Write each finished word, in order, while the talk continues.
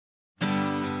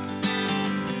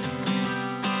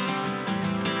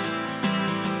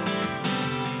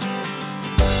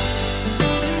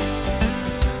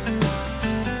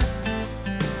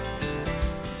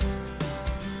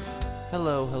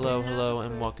Hello, hello, hello,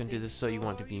 and welcome to the So You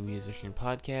Want to Be a Musician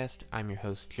podcast. I'm your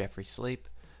host, Jeffrey Slape.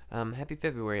 Happy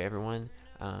February, everyone.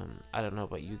 I don't know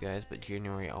about you guys, but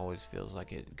January always feels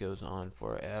like it goes on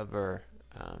forever.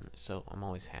 So I'm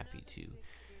always happy to,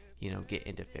 get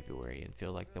into February and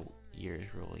feel like the year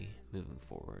is really moving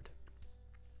forward.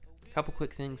 A couple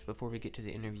quick things before we get to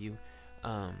the interview.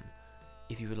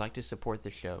 If you would like to support the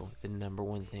show, the number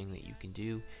one thing that you can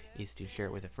do is to share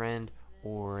it with a friend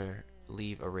or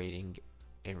leave a rating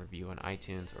and review on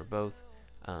iTunes or both.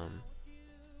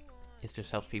 It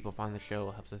just helps people find the show,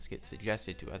 helps us get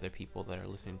suggested to other people that are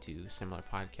listening to similar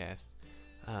podcasts,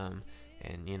 and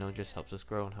just helps us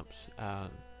grow and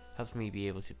helps me be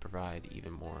able to provide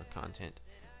even more content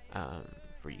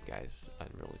for you guys and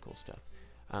really cool stuff.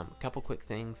 A couple quick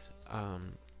things,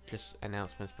 just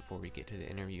announcements before we get to the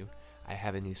interview. I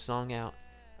have a new song out.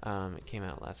 It came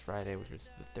out last Friday, which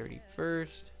was the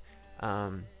 31st.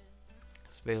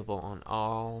 It's available on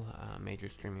all major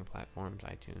streaming platforms,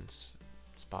 iTunes,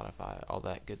 Spotify, all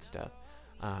that good stuff.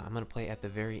 I'm going to play at the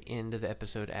very end of the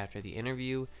episode after the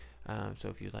interview, so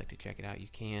if you'd like to check it out, you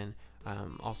can.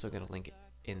 I'm also going to link it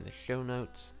in the show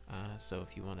notes, so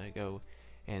if you want to go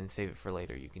and save it for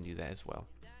later, you can do that as well.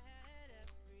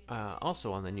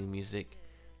 Also on the new music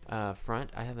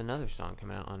front, I have another song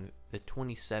coming out on the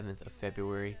 27th of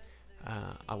February.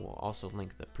 I will also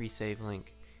link the pre-save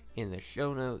link in the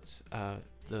show notes.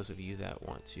 Those of you that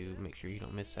want to make sure you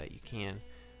don't miss that, you can.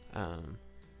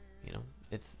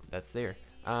 That's there.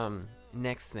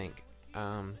 Next thing,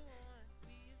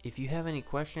 if you have any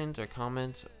questions or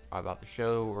comments about the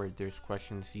show, or there's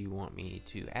questions you want me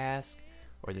to ask,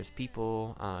 or there's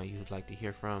people you'd like to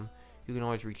hear from, you can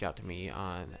always reach out to me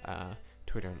on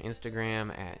Twitter and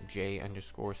Instagram at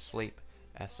j_slape,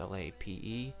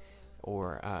 SLAPE,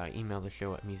 or email the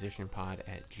show at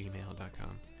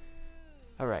musicianpod@gmail.com.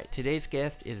 Alright, today's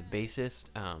guest is bassist,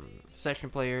 session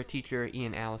player, teacher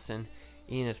Ian Allison.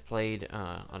 Ian has played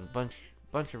on a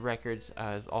bunch of records,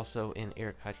 is also in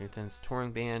Eric Hutchinson's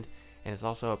touring band, and has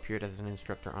also appeared as an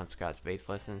instructor on Scott's Bass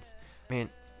Lessons.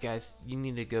 Man, guys, you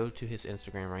need to go to his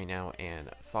Instagram right now and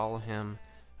follow him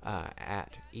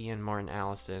at Ian Martin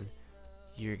Allison.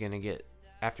 You're going to get,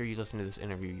 after you listen to this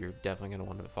interview, you're definitely going to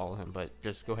want to follow him, but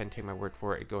just go ahead and take my word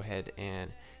for it. Go ahead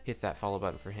and hit that follow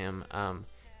button for him.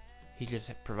 He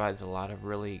just provides a lot of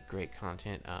really great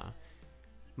content,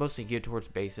 mostly geared towards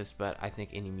bassists, but I think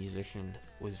any musician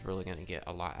was really going to get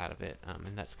a lot out of it,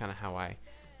 and that's kind of how I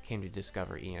came to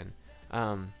discover Ian.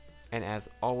 And as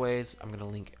always, I'm going to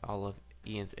link all of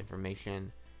Ian's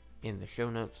information in the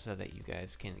show notes so that you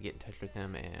guys can get in touch with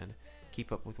him and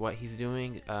keep up with what he's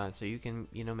doing, so you can,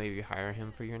 maybe hire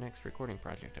him for your next recording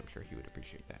project. I'm sure he would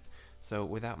appreciate that. So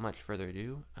without much further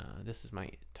ado, this is my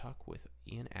talk with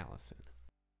Ian Allison.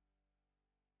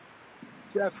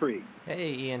 Jeffrey.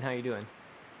 Hey, Ian, how you doing?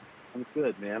 I'm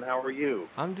good, man. How are you?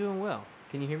 I'm doing well.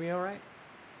 Can you hear me all right?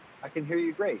 I can hear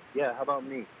you great. Yeah, how about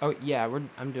me? Oh, yeah,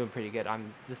 I'm doing pretty good.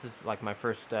 This is like my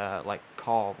first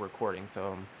call recording,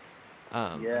 so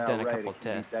I've done a couple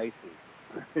tests. It can be dicey.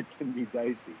 It can be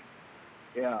dicey.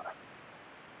 Yeah.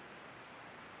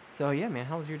 So yeah, man,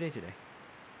 how was your day today?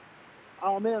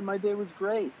 Oh man, my day was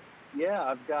great. Yeah,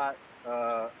 I've got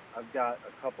a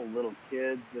couple little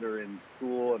kids that are in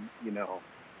school, and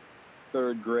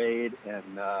third grade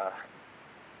and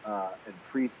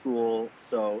preschool.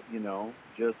 So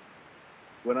just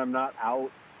when I'm not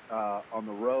out on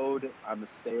the road, I'm a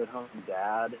stay-at-home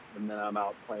dad, and then I'm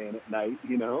out playing at night.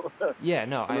 Yeah,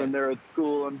 no. And when they're at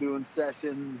school, I'm doing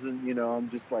sessions, and I'm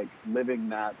just like living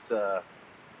that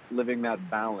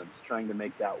balance, trying to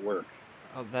make that work.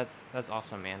 Oh, that's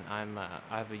awesome, man.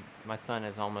 My son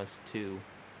is almost 2,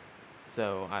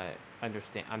 so I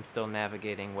understand. I'm still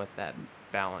navigating what that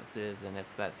balance is, and if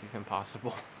that's even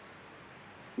possible.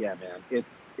 Yeah, man,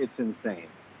 it's insane.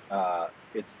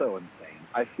 It's so insane.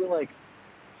 I feel like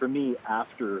for me,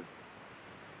 after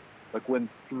when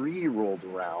 3 rolled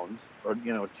around, or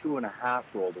 2.5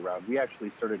 rolled around, we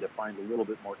actually started to find a little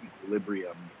bit more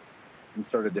equilibrium and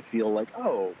started to feel like,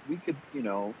 oh, we could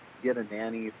get a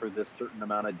nanny for this certain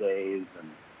amount of days, and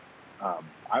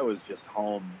I was just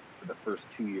home for the first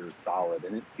 2 years solid,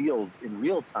 and it feels in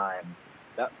real time,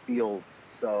 that feels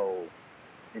so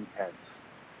intense,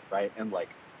 right? And like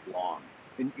long.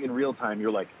 In real time,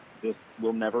 you're like, this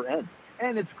will never end,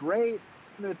 and it's great.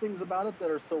 And there are things about it that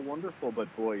are so wonderful,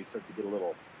 but boy, you start to get a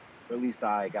little, or at least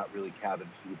I got really cabin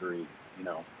fevery,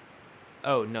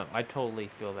 Oh no, I totally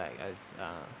feel that, guys.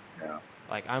 Yeah.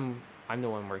 Like I'm the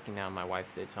one working now. My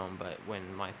wife stays home, but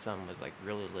when my son was like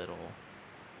really little,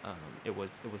 it was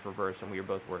reversed, and we were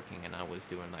both working, and I was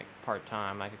doing like part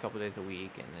time, like a couple days a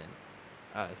week, and then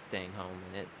staying home,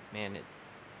 and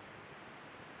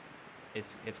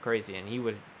it's crazy. And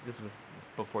this was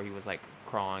before he was like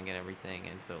crawling and everything,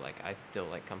 and so like I still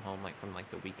like come home like from like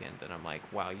the weekend, and I'm like,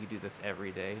 wow, you do this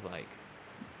every day, like.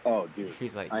 Oh, dude,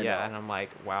 She's like, I yeah, know, and I'm like,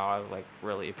 wow, I like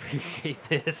really appreciate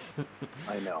this.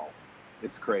 I know.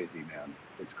 It's crazy, man.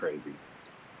 It's crazy.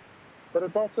 But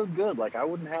it's also good. Like I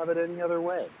wouldn't have it any other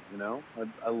way. You know,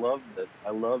 I love that.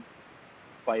 I love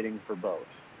fighting for both.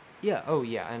 Yeah, oh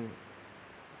yeah, and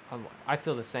I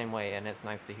feel the same way, and it's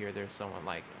nice to hear there's someone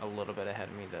like a little bit ahead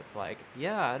of me that's like,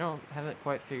 yeah, I don't haven't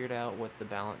quite figured out what the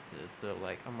balance is. So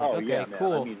like, I'm like, Oh yeah, okay, man. I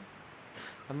cool. mean,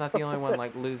 I'm not the only one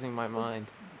like losing my mind.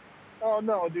 oh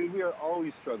no, dude, we are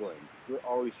always struggling. We're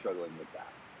always struggling with that,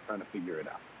 trying to figure it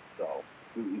out. So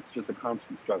it's just a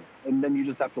constant struggle, and then you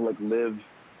just have to like live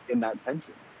in that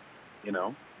tension. You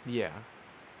know? Yeah,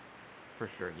 for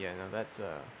sure. Yeah, no, it's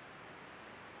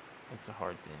a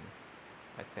hard thing.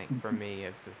 I think for me,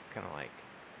 it's just kind of like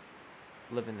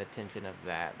living the tension of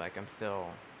that. Like I'm still,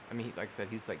 I mean, like I said,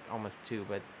 he's like almost 2,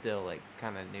 but still like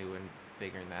kind of new and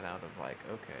figuring that out of like,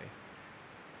 okay,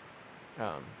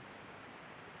 um,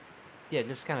 yeah,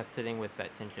 just kind of sitting with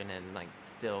that tension and like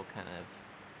still kind of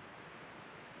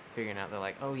figuring out they're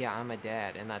like, oh yeah, I'm a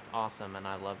dad and that's awesome and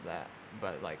I love that,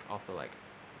 but like also like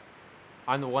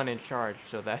I'm the one in charge,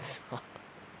 so that's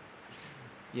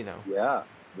you know, Yeah,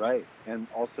 right. And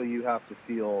also, you have to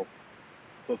feel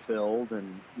fulfilled,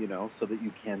 and so that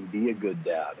you can be a good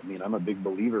dad. I mean, I'm a big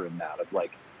believer in that. Of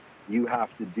like, you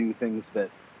have to do things that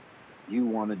you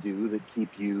want to do that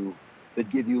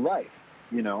give you life.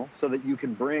 So that you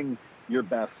can bring your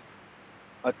best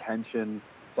attention,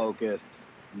 focus,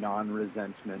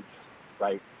 non-resentment,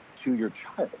 right, to your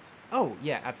child. oh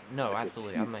yeah, no, Like it's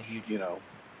absolutely, huge. I'm a huge You know.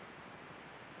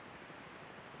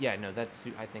 yeah, no,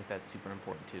 I think that's super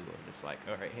important too. Just like,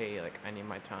 all right, hey, like I need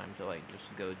my time to like just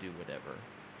go do whatever.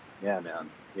 Yeah, man.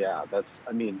 Yeah, that's.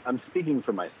 I mean, I'm speaking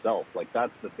for myself. Like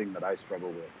that's the thing that I struggle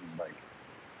with is like,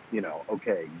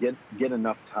 okay, get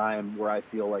enough time where I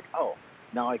feel like, oh,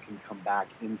 now I can come back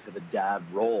into the dad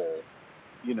role,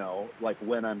 like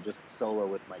when I'm just solo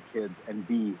with my kids and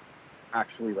be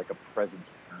actually like a present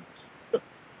parent.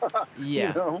 you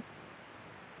Yeah, know?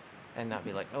 and not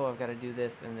be like, oh, I've got to do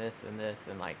this and this and this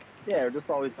and like Yeah, just. or just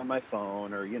always on my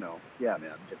phone or, yeah,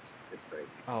 man, it's crazy.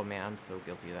 Oh man, I'm so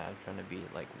guilty of that. I'm trying to be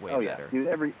like way Oh yeah, better.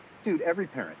 every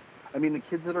parent. I mean, the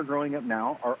kids that are growing up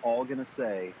now are all gonna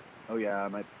say, "Oh yeah,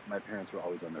 my parents were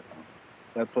always on their phone."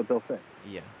 That's what they'll say.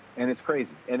 Yeah, And it's crazy.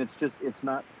 And it's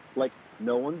not like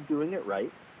no one's doing it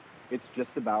right. It's just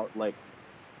about like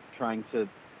trying to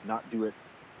not do it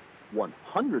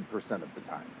 100% of the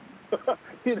time.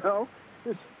 you know,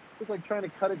 it's like trying to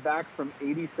cut it back from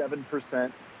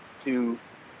 87% to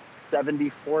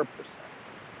 74%.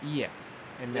 yeah,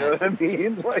 and You know that's what I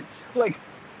mean? Like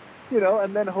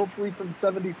and then hopefully from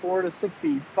 74 to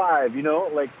 65.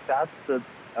 Like that's the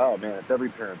oh man, it's every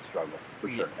parent's struggle for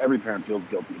yeah, sure. Every parent feels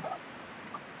guilty about it.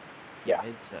 yeah. Yeah.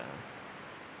 It's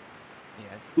yeah,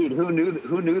 Dude, who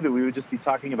knew that we would just be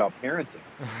talking about parenting?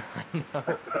 I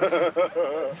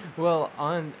know. Well,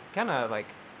 on kind of like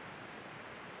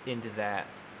into that,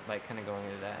 like kind of going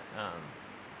into that.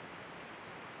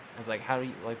 I was like, how do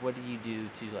you like? What do you do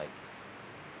to like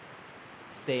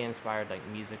stay inspired, like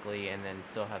musically, and then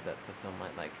still have that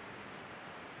fulfillment, like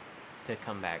to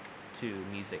come back to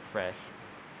music fresh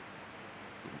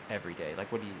every day?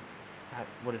 Like, what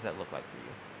does that look like for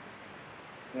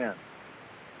you? Man,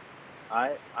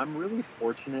 I'm really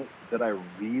fortunate that I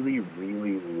really,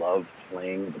 really love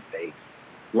playing the bass.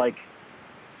 Like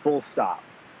full stop.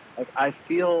 Like I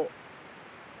feel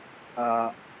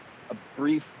uh,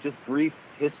 just brief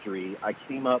history. I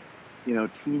came up,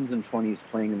 teens and 20s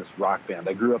playing in this rock band.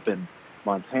 I grew up in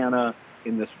Montana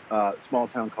in this small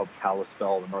town called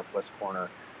Kalispell, the northwest corner.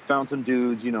 Found some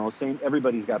dudes, same.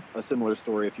 Everybody's got a similar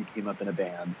story if you came up in a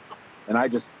band. And I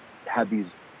just had these,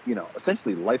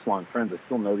 essentially lifelong friends. I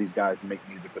still know these guys and make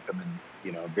music with them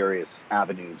in, various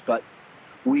avenues. But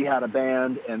we had a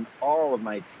band, and all of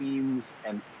my teens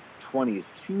and 20s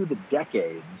to the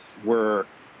decades were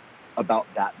about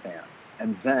that band.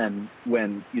 And then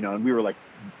and we were like,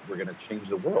 we're going to change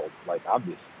the world, like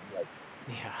obviously, like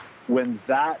Yeah. when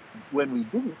we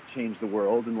didn't change the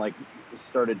world and like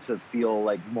started to feel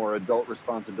like more adult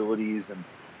responsibilities, and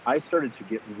I started to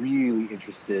get really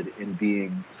interested in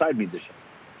being a side musician,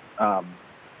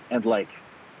 and like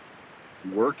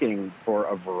working for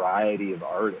a variety of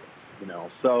artists,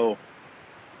 so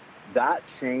that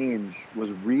change was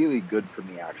really good for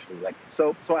me actually. Like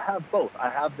so I have both. I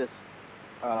have this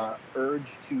urge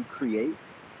to create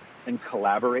and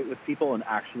collaborate with people and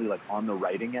actually like on the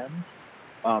writing end.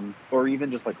 or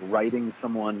even just like writing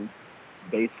someone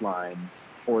bass lines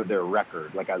for their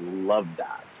record. Like I love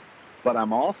that. But I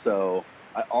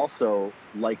also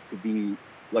like to be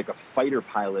like a fighter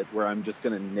pilot where I'm just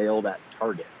going to nail that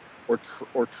target or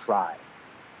try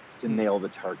to nail the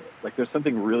target. Like there's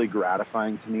something really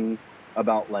gratifying to me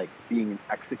about like being an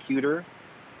executor.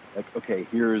 Like, okay,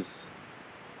 here's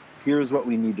what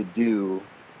we need to do,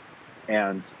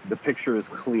 and the picture is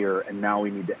clear, and now we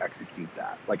need to execute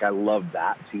that. Like I love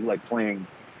that too, like playing,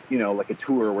 like a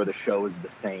tour where the show is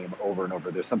the same over and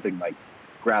over. There's something like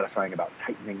gratifying about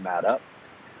tightening that up.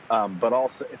 But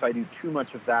also, if I do too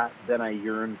much of that, then I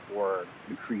yearn for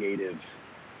the creative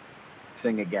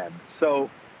thing again. So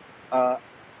a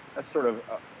sort of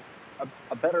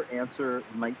a better answer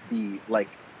might be like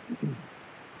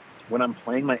when I'm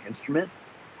playing my instrument,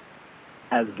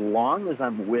 as long as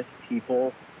I'm with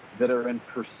people that are in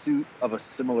pursuit of a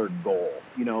similar goal,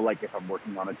 like if I'm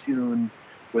working on a tune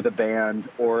with a band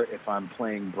or if I'm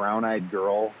playing Brown Eyed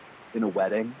Girl in a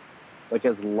wedding, like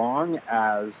as long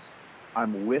as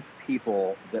I'm with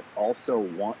people that also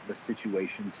want the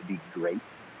situation to be great,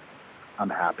 I'm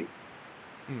happy.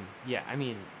 Yeah, I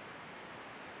mean,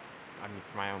 from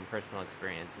my own personal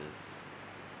experiences,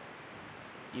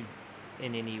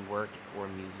 in any work or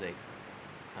music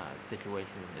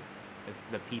situation, it's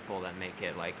the people that make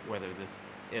it, like whether this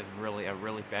is really a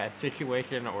really bad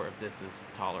situation or if this is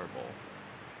tolerable,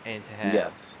 and to have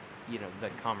Yes. The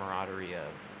camaraderie of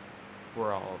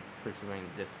we're all pursuing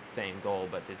this same goal,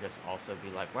 but to just also be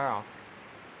like, wow,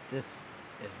 this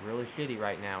is really shitty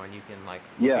right now, and you can like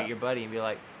look at your buddy and be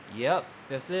like, yep,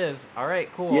 this is all right,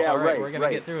 cool, Yeah, all right, right, we're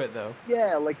gonna get through it though.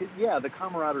 Yeah, the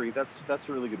camaraderie. That's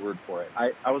a really good word for it.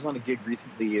 I was on a gig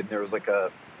recently, and there was like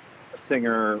a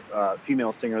singer,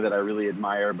 female singer that I really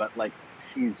admire, but like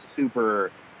she's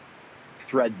super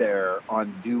threadbare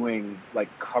on doing like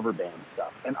cover band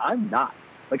stuff, and I'm not.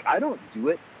 Like I don't do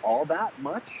it all that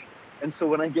much, and so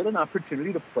when I get an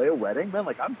opportunity to play a wedding, man,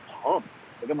 like I'm pumped.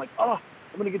 Like I'm like, oh,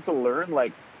 I'm gonna get to learn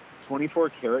like 24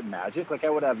 karat magic. Like I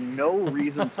would have no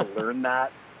reason to learn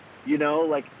that.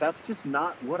 Like that's just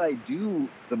not what I do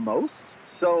the most.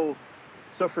 So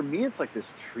for me, it's like this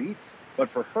treat, but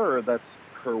for her, that's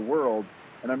her world.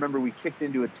 And I remember we kicked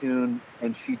into a tune,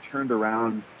 and she turned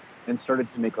around and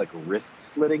started to make like wrist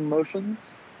slitting motions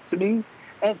to me,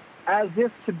 and as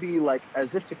if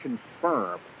to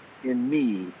confirm in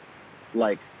me,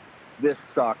 like, this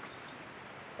sucks,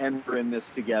 and we're in this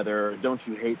together. Don't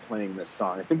you hate playing this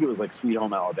song? I think it was like Sweet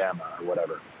Home Alabama or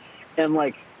whatever. And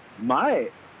like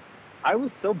I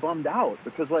was so bummed out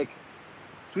because like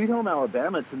Sweet Home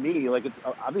Alabama to me, like it's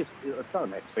obviously it's not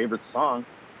my favorite song,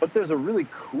 but there's a really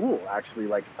cool actually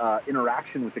like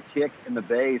interaction with the kick and the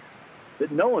bass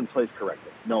that no one plays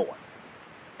correctly, no one.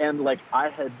 And like I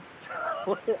had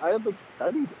like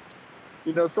studied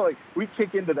it, so like we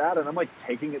kick into that, and I'm like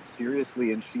taking it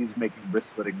seriously, and she's making wrist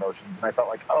slitting motions, and I felt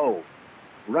like, oh,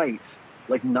 right,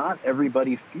 like not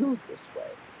everybody feels this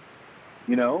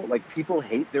way, like people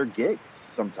hate their gigs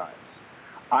sometimes.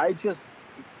 I just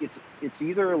it's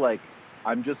either like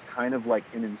I'm just kind of like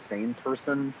an insane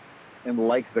person and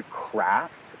like the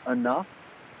craft enough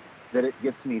that it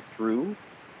gets me through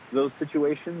those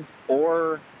situations,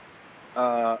 or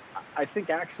I think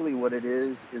actually what it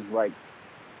is like,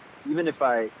 even if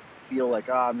I feel like,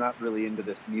 I'm not really into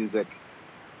this music,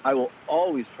 I will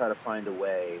always try to find a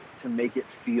way to make it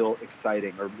feel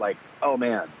exciting, or like, oh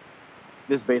man,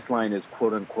 this bass line is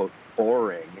quote unquote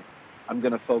boring. I'm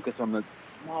going to focus on the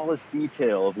smallest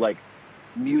detail of like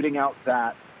muting out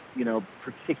that,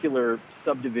 particular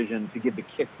subdivision to give the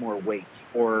kick more weight,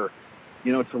 or,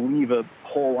 to leave a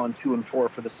hole on 2 and 4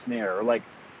 for the snare. Or like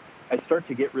I start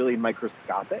to get really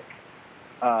microscopic,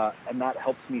 and that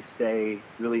helps me stay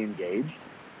really engaged.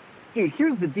 Dude,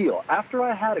 here's the deal. After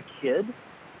I had a kid,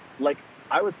 like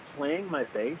I was playing my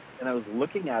bass and I was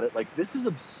looking at it like, this is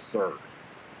absurd.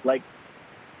 Like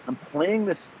I'm playing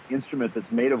this instrument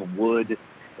that's made of wood. It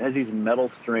has these metal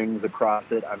strings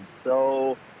across it. I'm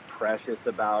so precious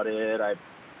about it. I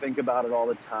think about it all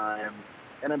the time.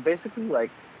 And I'm basically like,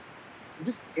 I'm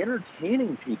just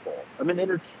entertaining people. I'm an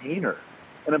entertainer.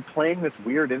 And I'm playing this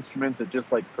weird instrument that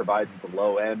just like provides the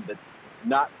low end that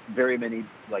not very many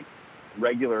like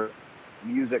regular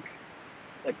music,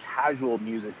 like casual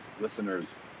music listeners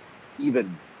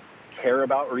even care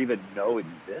about or even know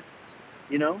exists.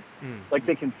 Like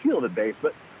they can feel the bass,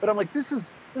 but I'm like, this is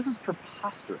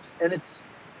preposterous, and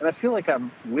I feel like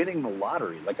I'm winning the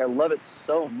lottery. Like I love it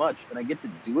so much, and I get to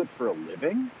do it for a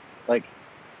living. Like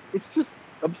it's just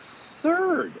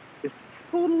absurd. It's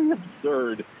totally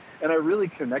absurd. And I really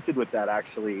connected with that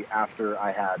actually after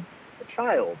I had a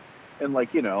child. and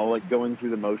like, like going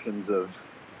through the motions of,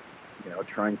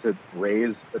 trying to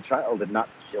raise a child and not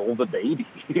kill the baby.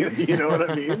 You know what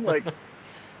I mean? Like,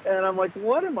 and I'm like,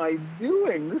 what am I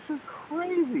doing? This is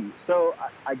crazy. So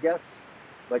I guess,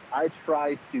 like, I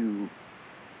try to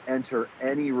enter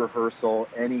any rehearsal,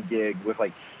 any gig with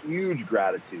like huge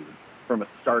gratitude from a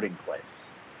starting place.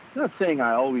 I'm not saying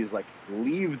I always like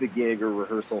leave the gig or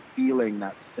rehearsal feeling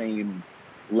that same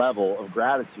level of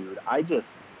gratitude. I just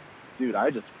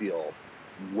feel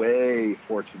way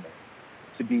fortunate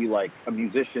to be like a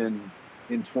musician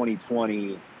in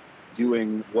 2020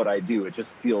 doing what I do. It just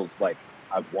feels like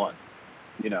I've won,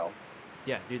 you know?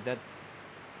 Yeah, dude,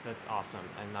 that's awesome.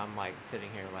 And I'm like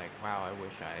sitting here like, wow, I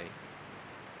wish I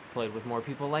played with more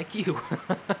people like you.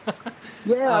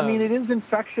 Yeah, I mean, um, it is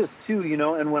infectious too,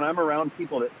 and when I'm around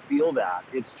people that feel that,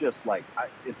 it's just like,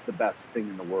 it's the best thing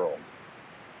in the world.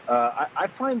 I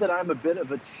find that I'm a bit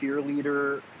of a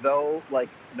cheerleader, though, like,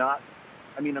 not,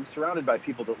 I mean, I'm surrounded by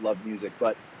people that love music,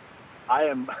 but I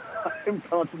am, I'm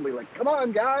constantly like, come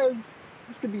on, guys,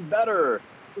 this could be better.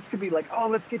 This could be like, oh,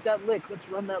 let's get that lick. Let's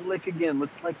run that lick again.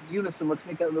 Let's like unison. Let's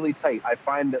make that really tight. I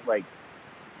find that like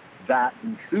that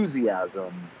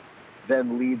enthusiasm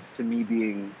then leads to me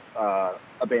being a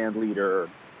band leader,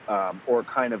 or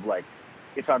kind of like,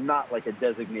 if I'm not like a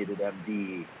designated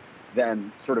MD,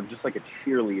 then sort of just like a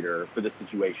cheerleader for the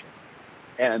situation.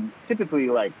 And typically,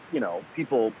 like,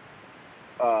 people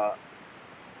uh,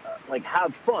 like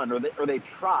have fun, or they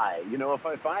try.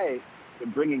 If I am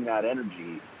bringing that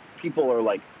energy, people are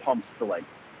like pumped to like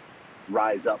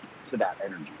rise up to that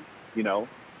energy. You know,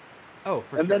 oh,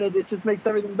 for and then sure. it just makes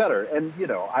everything better. And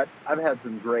I've had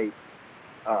some great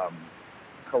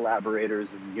collaborators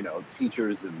and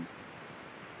teachers and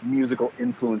musical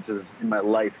influences in my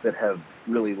life that have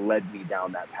really led me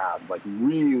down that path, like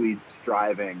really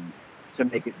striving to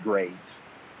make it great,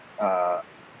 uh,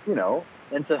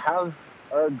 and to have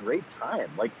a great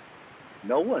time. Like,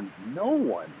 no one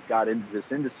got into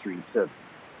this industry to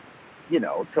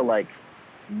like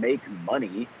make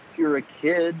money. If you're a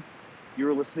kid, you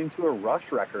were listening to a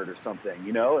Rush record or something,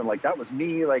 and like that was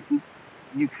me. Like,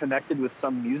 you connected with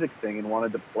some music thing and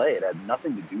wanted to play. It had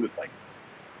nothing to do with like,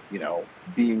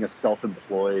 being a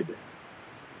self-employed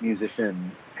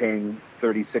musician paying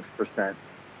 36%,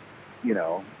 you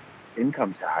know,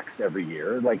 income tax every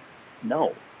year. Like,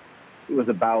 no, it was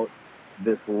about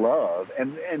this love.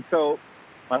 And so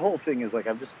my whole thing is like,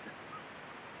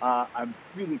 I'm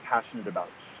really passionate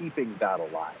about keeping that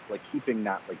alive, like keeping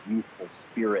that like youthful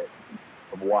spirit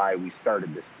of why we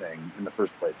started this thing in the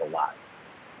first place alive.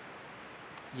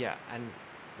 Yeah, and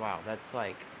wow, that's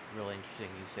like really interesting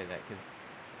you say that because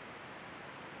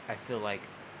I feel like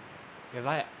because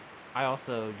I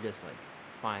also just like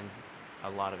find a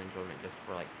lot of enjoyment just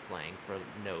for like playing for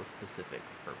no specific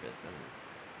purpose, and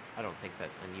I don't think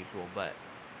that's unusual. But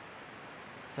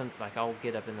some like I'll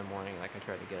get up in the morning, like I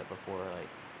try to get up before like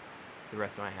the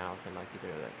rest of my house and like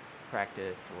either like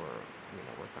practice or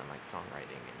work on like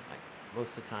songwriting, and like most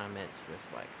of the time it's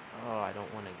just like, oh, I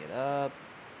don't want to get up,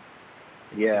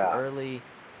 it's too Yeah. early.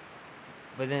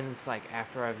 But then it's like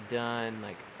after I've done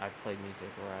like I've played music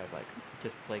or I've like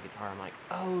just played guitar, I'm like,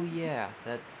 oh yeah,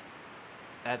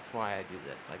 that's why I do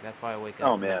this. Like that's why I wake up,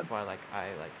 Oh and that's man. why like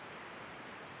I like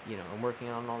I'm working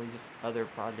on all these other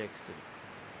projects to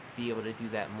be able to do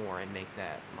that more and make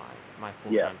that my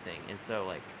full Yes. time thing. And so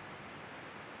like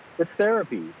It's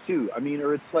therapy too. I mean,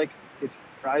 or it's like, it's,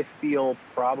 I feel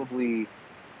probably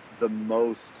the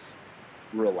most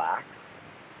relaxed.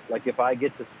 Like, if I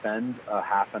get to spend a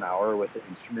half an hour with an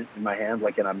instrument in my hand,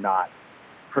 like, and I'm not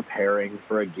preparing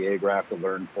for a gig where I have to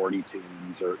learn 40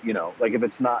 tunes, or, like, if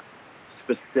it's not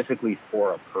specifically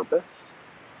for a purpose,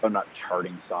 I'm not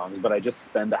charting songs, but I just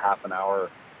spend a half an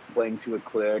hour playing to a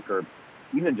click, or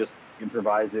even just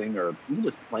improvising, or even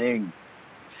just playing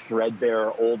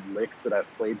threadbare old licks that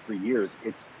I've played for years.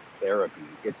 It's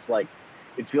therapy. It's like,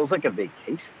 it feels like a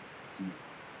vacation to me.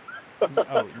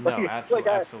 oh no, like absolutely,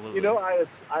 absolutely.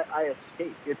 I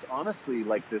escape. It's honestly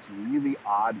like this really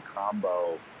odd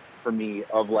combo for me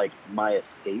of like my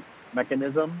escape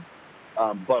mechanism,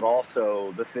 but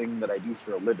also the thing that I do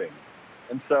for a living.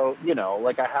 And so,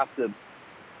 like, I have,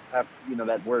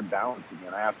 that word balance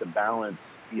again. I have to balance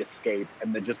the escape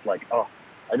and then just like, oh,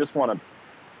 I just want to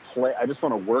play. I just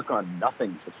want to work on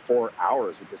nothing for 4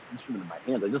 hours with this instrument in my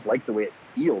hands. I just like the way it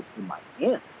feels in my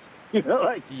hands.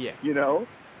 Like, Yeah.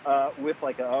 with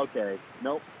like, okay,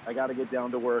 nope, I got to get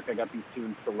down to work. I got these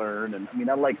tunes to learn, and I mean,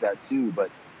 I like that too.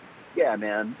 But yeah,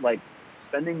 man, like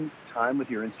spending time with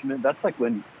your instrument. That's like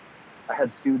when I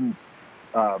had students.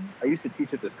 I used to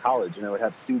teach at this college, and I would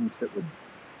have students that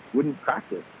wouldn't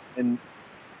practice, and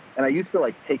And I used to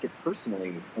like take it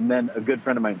personally. And then a good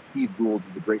friend of mine, Steve Gould,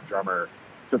 who's a great drummer,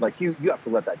 said like, you have to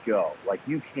let that go. Like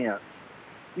you can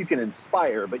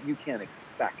inspire, but you can't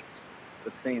expect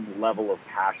the same level of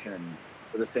passion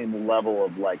or the same level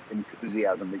of like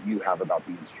enthusiasm that you have about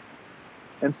the instrument.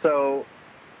 And so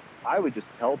I would just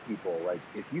tell people, like,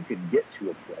 if you can get to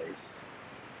a place,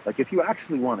 like if you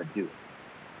actually want to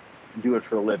do it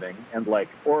for a living, and like,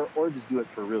 or just do it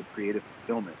for real creative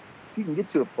fulfillment, if you can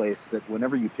get to a place that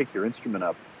whenever you pick your instrument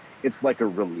up, it's like a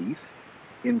relief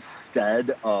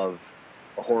instead of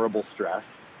a horrible stress.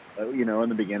 You know, in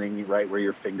the beginning, right, where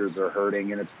your fingers are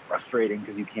hurting and it's frustrating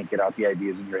because you can't get out the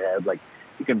ideas in your head. Like,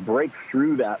 you can break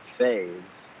through that phase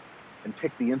and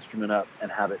pick the instrument up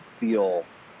and have it feel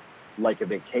like a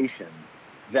vacation.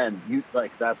 Then you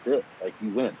like that's it. Like you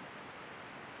win.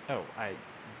 Oh, I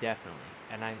definitely,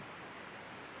 and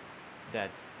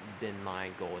that's been my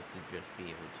goal, is to just be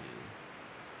able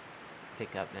to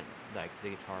pick up and like the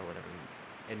guitar or whatever,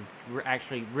 and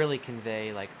actually really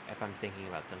convey, like if I'm thinking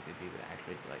about something, be able to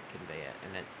actually like convey it.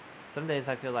 And it's, some days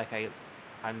I feel like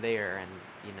I'm there, and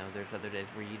there's other days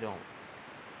where you don't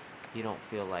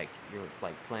feel like you're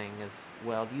like playing as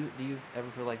well. Do you ever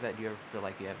feel like that? Do you ever feel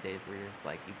like you have days where you're just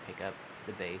like, you pick up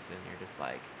the bass and you're just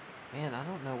like, man, I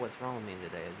don't know what's wrong with me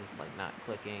today. It's just like not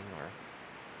clicking, or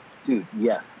Dude,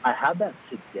 yes, I had that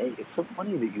today. It's so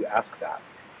funny that you ask that.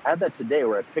 I had that today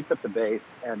where I picked up the bass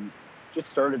and just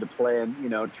started to play,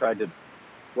 and tried to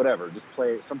whatever, just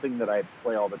play something that I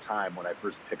play all the time when I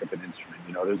first pick up an instrument.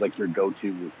 There's like your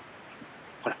go-to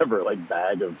whatever, like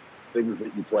bag of things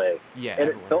that you play. yeah, And it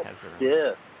everyone felt has their own.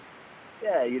 stiff.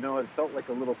 Yeah, it felt like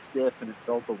a little stiff, and it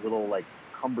felt a little like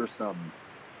cumbersome.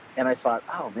 And I thought,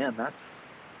 oh man, that's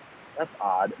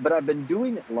odd. But I've been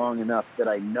doing it long enough that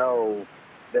I know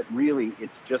that really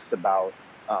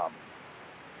um,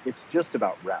 it's just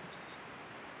about reps.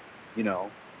 You know,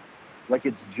 like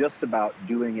it's just about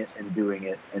doing it and doing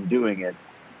it and doing it.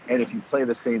 And if you play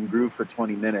the same groove for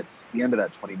 20 minutes, the end of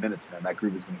that 20 minutes, man, that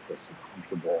groove is going to feel so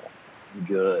comfortable and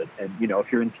good. And,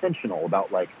 if you're intentional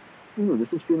about like, ooh,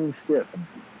 this is feeling stiff, and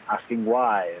asking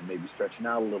why, and maybe stretching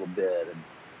out a little bit,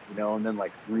 and then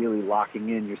like really locking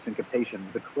in your syncopation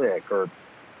with a click, or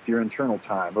your internal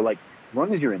time, or like, as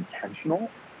long as you're intentional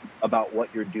about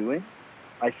what you're doing,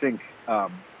 I think, I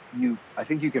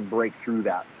think you can break through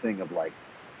that thing of like,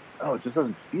 oh, it just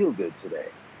doesn't feel good today.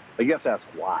 But you have to ask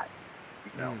why,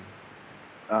 you know.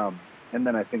 Mm. And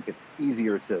then I think it's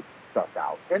easier to suss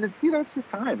out. And it's just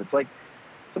time. It's like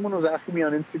someone was asking me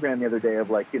on Instagram the other day of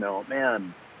like,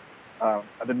 man,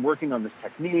 I've been working on this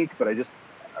technique, but I'm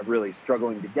really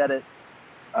struggling to get it.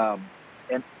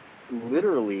 And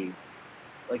literally,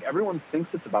 like everyone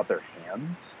thinks it's about their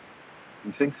hands,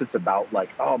 and thinks it's about like,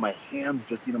 oh, my hands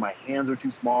just, my hands are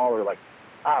too small, or like,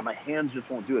 my hands just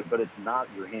won't do it. But it's not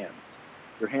your hands.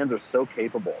 Your hands are so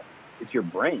capable. It's your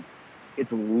brain.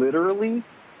 It's literally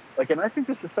like, and I think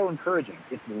this is so encouraging.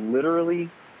 It's literally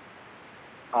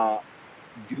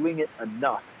doing it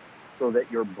enough so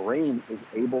that your brain is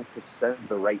able to send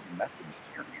the right message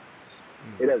to your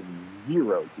hands. It has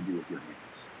zero to do with your hands.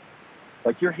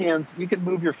 Like your hands, you can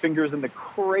move your fingers in the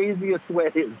craziest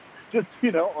ways, just,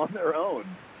 on their own.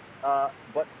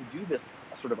 But to do this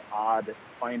sort of odd,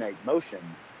 finite motion,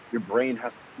 your brain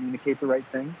has to communicate the right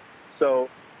thing. So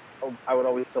I would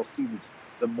always tell students,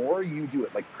 the more you do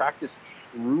it, like practice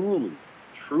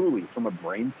truly from a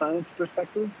brain science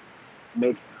perspective,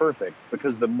 makes perfect,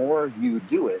 because the more you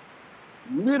do it,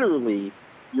 literally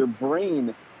your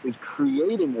brain is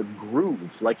creating a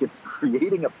groove, like it's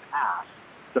creating a path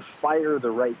to fire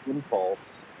the right impulse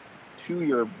to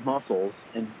your muscles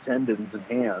and tendons and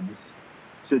hands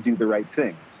to do the right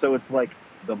thing. So it's like,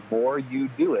 the more you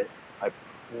do it, I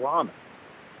promise,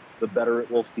 the better it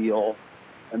will feel,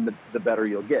 and the better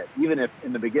you'll get. Even if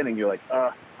in the beginning you're like,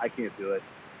 I can't do it.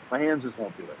 My hands just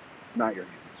won't do it. It's not your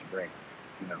hands, it's your brain,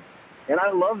 And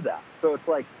I love that. So it's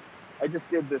like, I just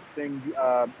did this thing,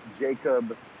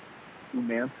 Jacob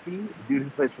Umansky, the dude who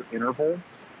plays for Intervals,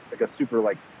 like a super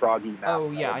like proggy math.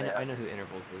 Oh yeah, I know who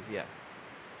Intervals is. Yeah.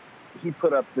 He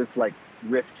put up this like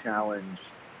riff challenge,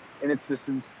 and it's this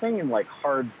insane like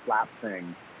hard slap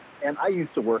thing. And I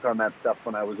used to work on that stuff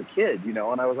when I was a kid, and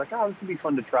I was like, oh, this would be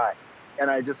fun to try. And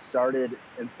I just started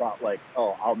and thought like,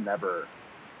 oh, I'll never,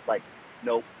 like,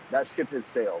 nope, that ship has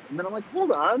sailed. And then I'm like,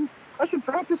 hold on, I should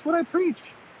practice what I preach.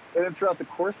 And then throughout the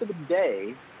course of the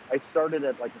day, I started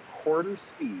at like a quarter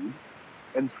speed,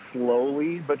 and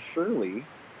slowly but surely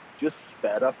just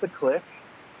sped up the click,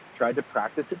 tried to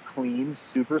practice it clean,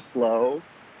 super slow,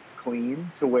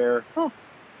 clean, to where, I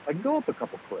can go up a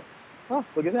couple clicks. Oh,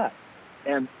 look at that.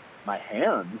 And my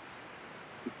hands,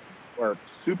 or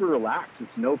super relaxed.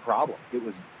 It's no problem. It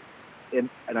was, and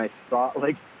I saw,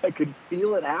 like, I could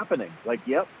feel it happening. Like,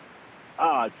 yep,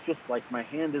 it's just like my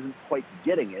hand isn't quite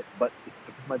getting it, but it's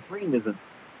because my brain isn't,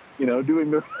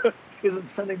 doing the, isn't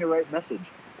sending the right message.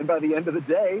 And by the end of the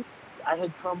day, I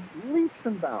had come leaps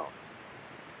and bounds,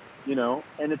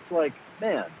 and it's like,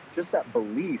 man, just that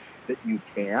belief that you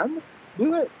can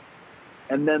do it.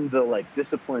 And then the like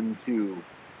discipline to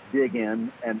dig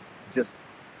in and just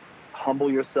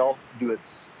humble yourself, do it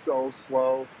so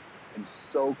slow and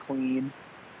so clean,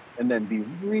 and then be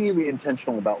really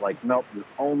intentional about like, nope, you're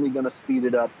only going to speed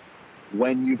it up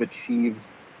when you've achieved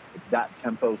that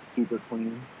tempo super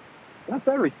clean. That's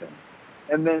everything.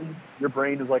 And then your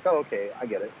brain is like, oh, okay, I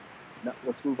get it. Now,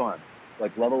 let's move on.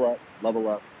 Like, level up, level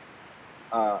up.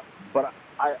 But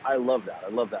I love that. I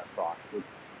love that thought. It's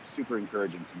super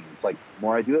encouraging to me. It's like, the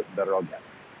more I do it, the better I'll get.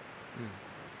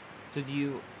 So do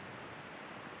you,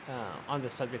 on the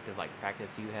subject of like practice,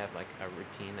 you have like a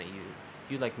routine that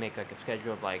you like make like a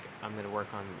schedule of like, I'm gonna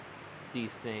work on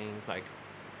these things like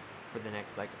for the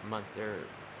next like month or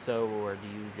so, or do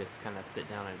you just kind of sit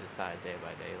down and decide day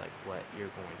by day like what you're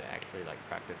going to actually like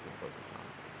practice and focus on?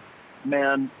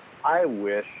 Man, I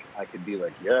wish I could be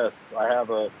like, yes, I have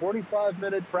a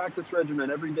 45-minute practice regimen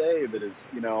every day that is,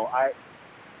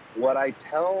 what I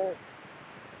tell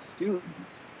students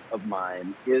of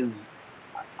mine is,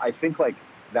 I think like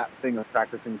that thing of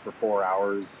practicing for 4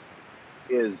 hours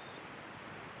is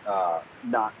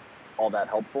not all that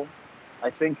helpful.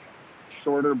 I think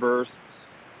shorter bursts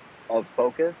of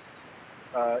focus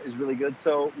is really good.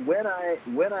 So when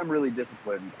I'm really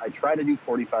disciplined, I try to do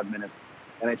 45 minutes,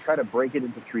 and I try to break it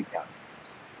into 3 categories.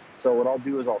 So what I'll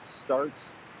do is I'll start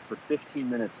for 15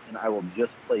 minutes, and I will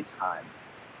just play time.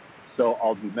 So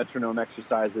I'll do metronome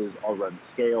exercises. I'll run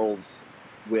scales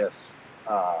with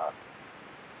the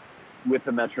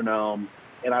metronome,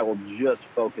 and I will just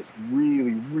focus,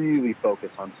 really, really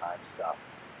focus on time stuff.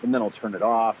 And then I'll turn it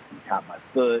off and tap my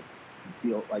foot and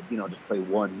feel like, just play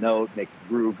one note, make the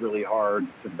groove really hard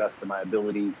to the best of my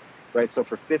ability, right? So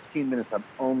for 15 minutes, I'm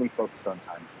only focused on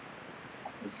time.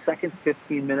 The second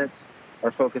 15 minutes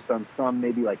are focused on some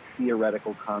maybe like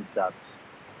theoretical concepts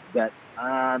that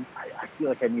I feel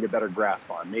like I need a better grasp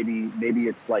on. Maybe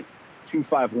it's like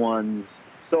 2-5-1s,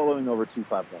 soloing over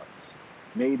 2-5-1s.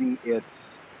 Maybe it's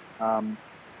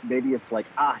like,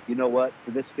 you know what?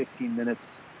 For this 15 minutes,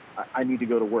 I need to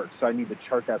go to work, so I need to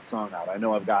chart that song out. I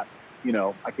know I've got,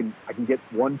 I can get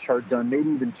 1 chart done,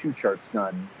 maybe even 2 charts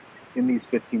done in these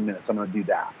 15 minutes. I'm going to do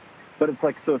that. But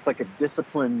it's like a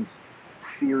disciplined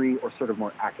theory or sort of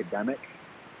more academic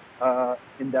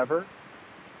endeavor.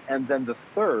 And then the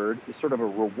third is sort of a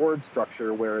reward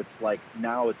structure where it's like,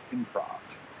 now it's improv.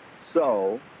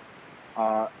 So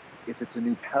if it's a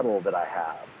new pedal that I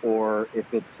have, or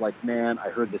if it's like, man, I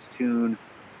heard this tune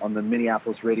on the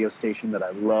Minneapolis radio station that I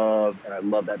love, and I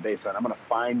love that bass line, I'm going to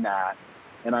find that,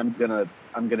 and I'm going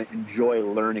to enjoy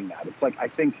learning that. It's like, I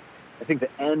think the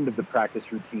end of the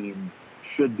practice routine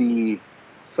should be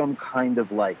some kind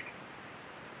of like,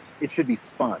 it should be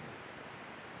fun,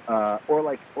 or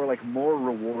like more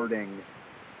rewarding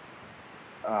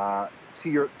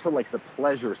to like the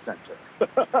pleasure center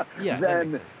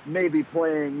than maybe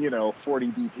playing 40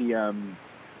 BPM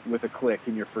with a click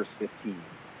in your first 15.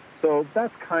 So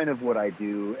that's kind of what I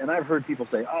do. And I've heard people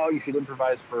say, oh, you should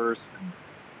improvise first,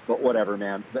 but whatever,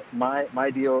 man.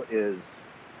 My deal is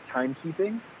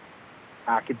timekeeping,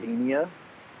 academia,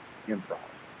 improv.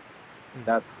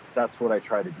 That's what I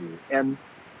try to do. And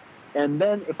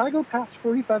then if I go past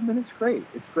 45 minutes, great.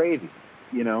 It's gravy,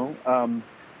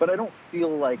 but I don't feel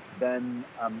like then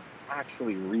I'm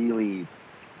actually really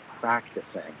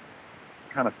practicing.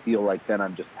 I kind of feel like then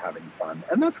I'm just having fun.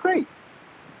 And that's great.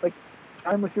 Like,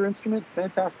 time with your instrument,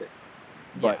 fantastic.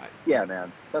 But yeah,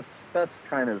 man, that's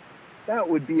kind of, that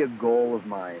would be a goal of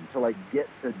mine, to like get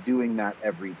to doing that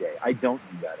every day. I don't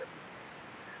do that every day.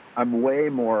 I'm way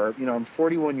more, I'm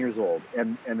 41 years old,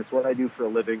 and it's what I do for a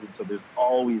living. And so there's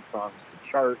always songs to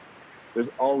chart. There's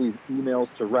always emails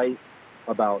to write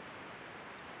about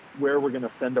where we're going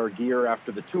to send our gear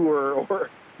after the tour, or,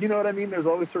 you know what I mean? There's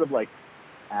always sort of like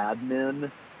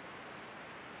admin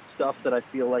stuff that I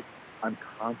feel like I'm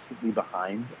constantly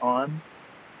behind on.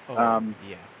 And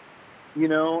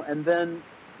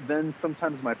then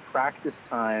sometimes my practice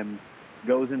time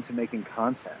goes into making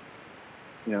content.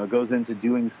 It goes into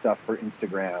doing stuff for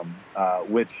Instagram,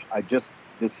 which I just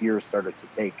this year started to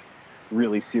take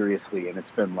really seriously, and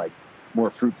it's been like more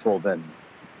fruitful than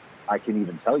I can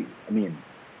even tell you. I mean,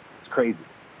 it's crazy.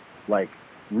 Like,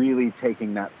 really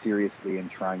taking that seriously and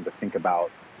trying to think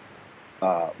about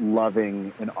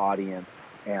loving an audience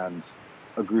and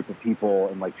a group of people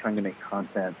and like trying to make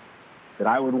content that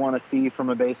I would want to see from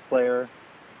a bass player,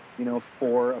 you know,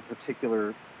 for a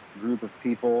particular group of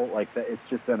people. Like that, it's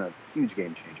just been a huge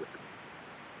game changer for me.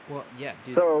 Well, yeah,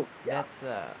 dude. So yeah, That's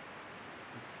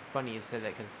it's funny you said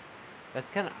that because that's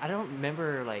kind of I don't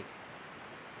remember like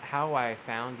how I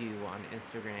found you on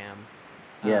Instagram.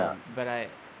 yeah, But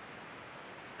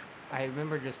I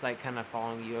remember just like kind of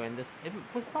following you, and this it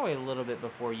was probably a little bit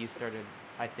before you started,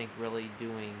 I think, really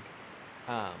doing,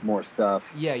 um, more stuff.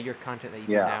 yeah, your content that you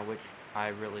do Yeah, now, which I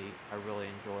really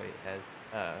enjoy as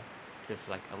just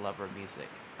like a lover of music.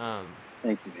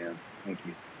 thank you, man. Thank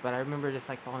you. But I remember just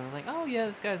like following, like, oh yeah,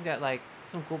 this guy's got like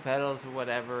some cool pedals or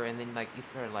whatever, and then like you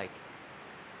started like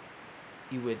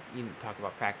you talk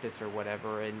about practice or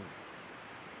whatever, and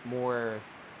more.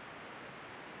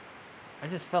 I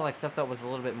just felt like stuff that was a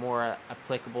little bit more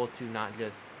applicable to not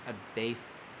just a bass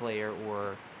player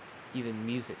or even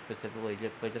music specifically,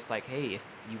 but just like, hey, if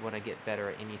you want to get better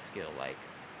at any skill, like,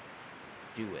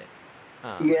 do it.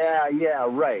 Um, Yeah, yeah,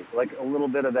 right. Like a little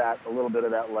bit of that,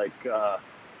 like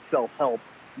self-help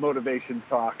motivation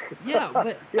talk. yeah,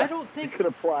 but Yeah, it could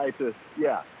apply to.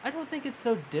 Yeah, I don't think it's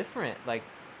so different. Like,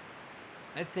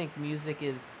 I think music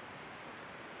is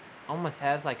almost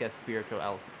has like a spiritual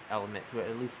element to it.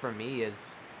 At least for me, is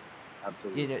you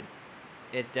absolutely. know,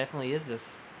 it definitely is this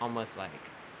almost like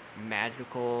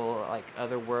magical, like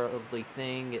otherworldly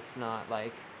thing. It's not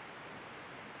like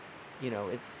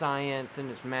it's science and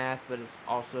it's math, but it's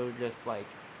also just like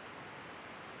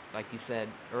you said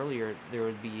earlier, there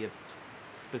would be a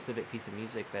specific piece of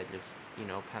music that just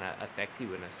kind of affects you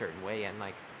in a certain way, and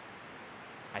like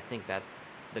I think that's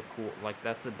the cool, like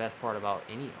that's the best part about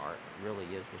any art. Really,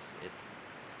 is just its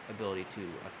ability to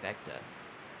affect us.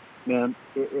 Man,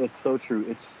 it's so true.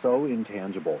 It's so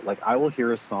intangible. Like I will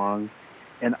hear a song,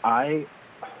 and I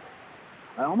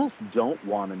almost don't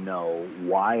want to know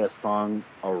why a song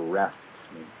arrests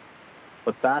me,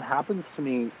 but that happens to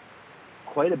me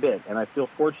quite a bit, and I feel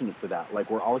fortunate for that. Like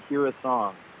where I'll hear a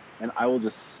song, and I will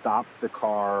just stop the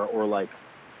car or like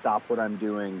stop what I'm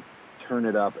doing, turn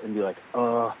it up, and be like,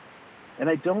 and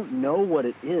I don't know what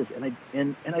it is, and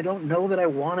I don't know that I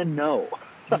want to know.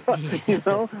 You Yeah.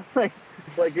 know, like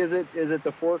is it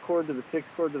the 4 chord to the 6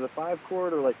 chord to the 5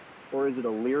 chord, or is it a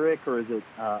lyric, or is it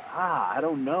I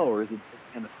don't know, or is it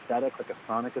an aesthetic, like a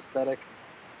sonic aesthetic?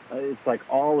 It's like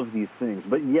all of these things,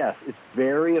 but yes, it's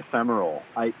very ephemeral.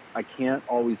 I can't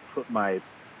always put my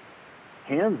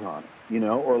hands on it, you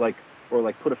know, or like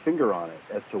put a finger on it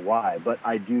as to why. But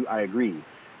I agree.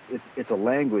 It's a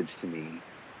language to me,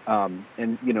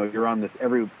 and you know, you're on this.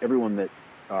 Everyone that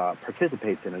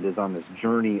participates in it is on this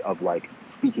journey of like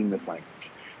speaking this language.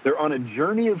 They're on a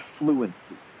journey of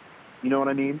fluency. You know what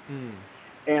I mean?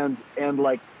 Mm. And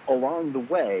like along the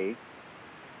way,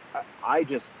 I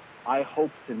just I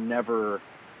hope to never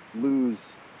lose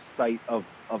sight of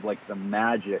like the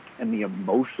magic and the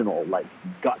emotional like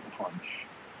gut punch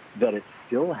that it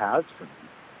still has for me.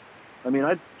 I mean,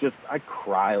 I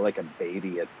cry like a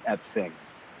baby at things.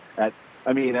 At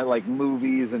at like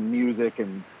movies and music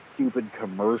and stupid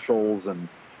commercials and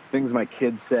things my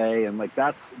kids say, and like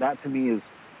that to me is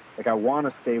like I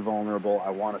want to stay vulnerable.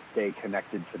 I want to stay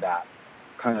connected to that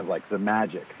kind of like the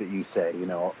magic that you say, you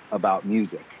know, about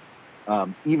music.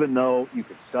 Even though you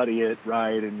could study it,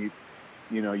 right, and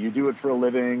you know you do it for a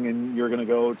living, and you're going to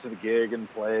go to the gig and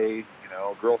play, you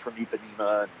know, Girl from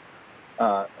Ipanema.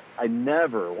 Uh, I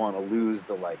never want to lose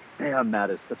the like, damn, that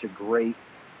is such a great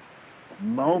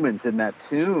moment in that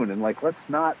tune, and like let's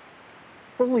not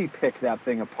fully pick that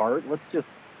thing apart. Let's just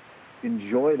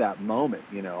enjoy that moment,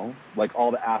 you know, like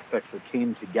all the aspects that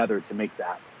came together to make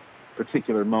that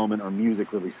particular moment or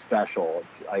music really special.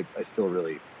 I still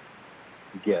really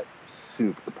get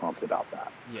super pumped about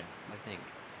that. Yeah, I think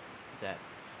that's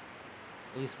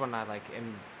at least when I like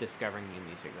am discovering new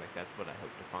music, like that's what I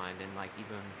hope to find, and like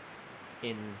even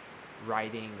in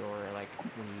writing or like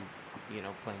when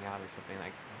playing out or something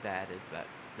like that is that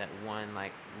one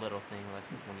like little thing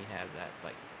when you have that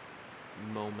like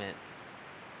moment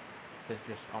that's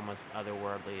just almost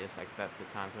otherworldly. It's like that's the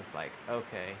times it's like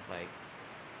okay, like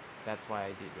that's why I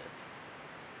do this.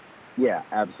 Yeah,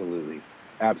 absolutely.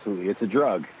 Absolutely. It's a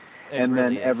drug. It And then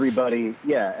really is.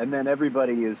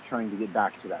 everybody is trying to get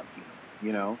back to that feeling,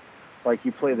 you know? Like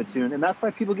you play the tune, and that's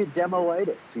why people get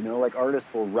demoitis, you know, like artists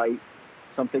will write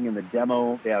something in the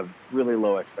demo, they have really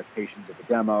low expectations of the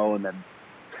demo, and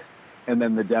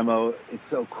then the demo, it's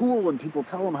so cool and people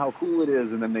tell them how cool it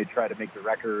is, and then they try to make the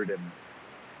record, and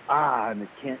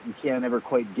you can't ever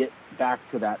quite get back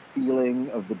to that feeling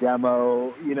of the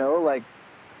demo, you know, like,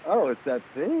 oh, it's that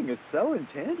thing. It's so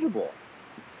intangible.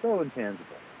 It's so intangible.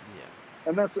 Yeah.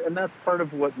 and that's part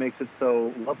of what makes it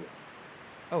so lovely.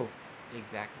 Oh,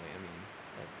 exactly. I mean,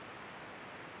 that's,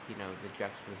 the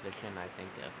juxtaposition, I think,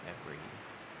 of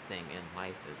everything in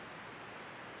life is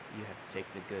you have to take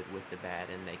the good with the bad,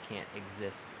 and they can't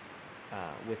exist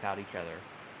without each other.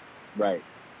 Right.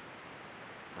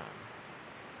 Um,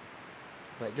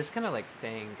 but just kind of like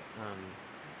staying,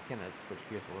 kind of switch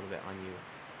gears a little bit on you.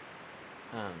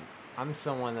 Um, I'm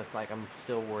someone that's like, I'm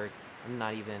still work. I'm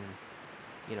not even,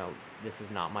 this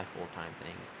is not my full time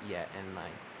thing yet, and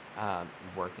like,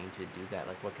 working to do that.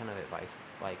 Like, what kind of advice,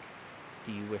 like,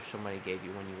 do you wish somebody gave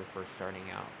you when you were first starting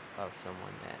out, of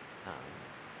someone that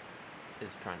is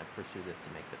trying to pursue this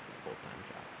to make this a full time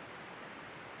job?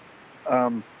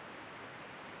 Um,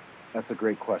 that's a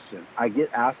great question. I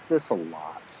get asked this a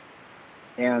lot,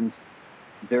 and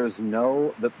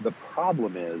the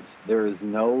problem is there is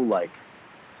no like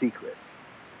secret.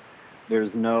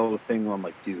 There's no thing where I'm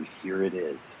like, dude, here it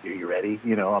is. Are you ready?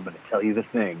 I'm going to tell you the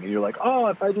thing. And you're like, oh,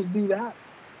 if I just do that.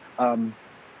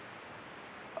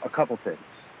 A couple things.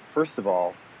 First of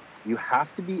all, you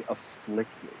have to be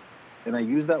afflicted. And I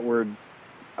use that word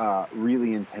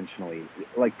really intentionally.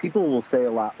 Like, people will say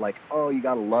a lot like, oh, you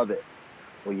got to love it.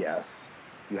 Well, yes,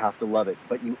 you have to love it.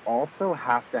 But you also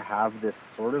have to have this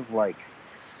sort of like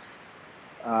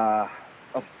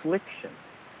affliction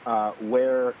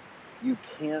where you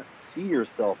can't see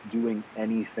yourself doing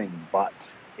anything but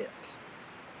it.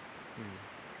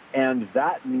 And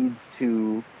that needs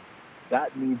to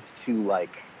like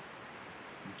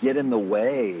get in the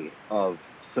way of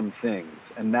some things,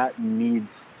 and that needs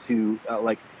to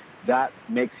like that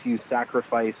makes you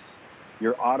sacrifice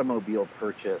your automobile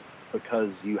purchase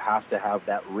because you have to have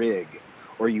that rig,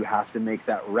 or you have to make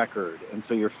that record, and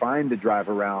so you're fine to drive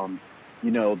around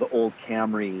the old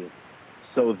Camry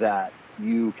so that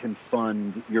you can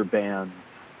fund your band's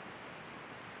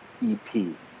EP.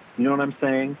 You know what I'm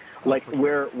saying? Oh, like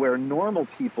sure. where normal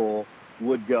people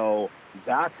would go,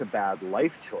 that's a bad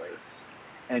life choice,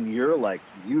 and you're like,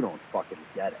 you don't fucking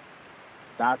get it.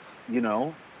 That's,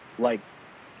 like,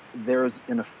 there's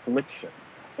an affliction.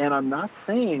 And I'm not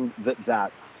saying that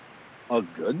that's a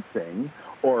good thing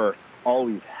or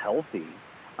always healthy.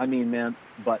 I mean, man,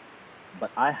 but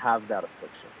I have that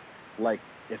affliction. Like,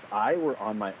 if I were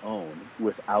on my own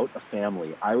without a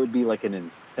family, I would be like an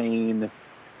insane,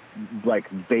 like,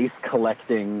 base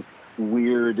collecting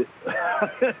weird.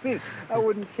 I mean, I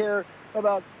wouldn't care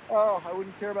about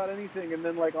anything, and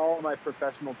then like all my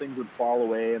professional things would fall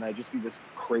away, and I'd just be this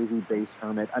crazy base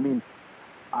hermit. I mean,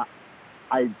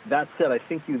 that said, I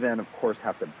think you then, of course,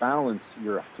 have to balance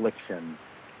your affliction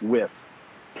with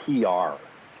PR,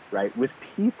 right? With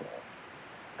people,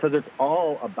 because it's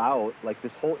all about, like,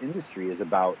 this whole industry is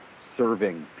about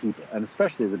serving people, and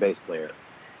especially as a bass player,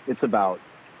 it's about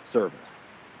service.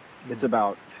 It's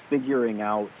about figuring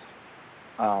out,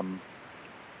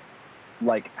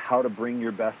 like, how to bring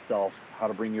your best self, how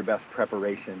to bring your best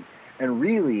preparation, and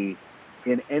really,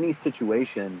 in any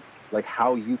situation, like,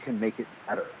 how you can make it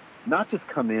better. Not just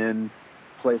come in,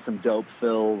 play some dope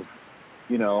fills,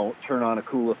 turn on a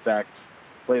cool effect,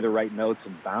 play the right notes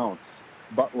and bounce,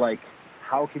 but like,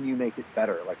 how can you make it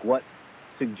better? Like, what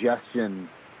suggestion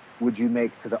would you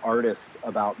make to the artist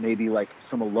about maybe like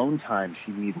some alone time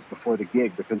she needs before the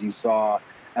gig because you saw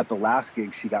at the last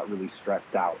gig she got really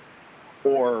stressed out?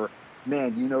 Or,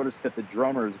 man, you notice that the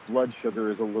drummer's blood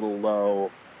sugar is a little low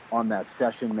on that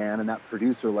session, man, and that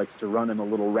producer likes to run him a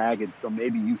little ragged, so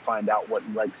maybe you find out what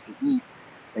he likes to eat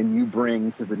and you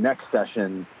bring to the next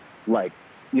session, like,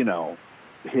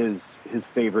 his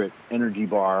favorite energy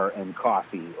bar and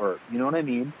coffee, or, you know what I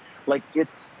mean? Like,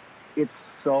 it's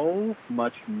so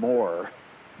much more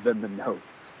than the notes.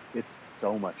 It's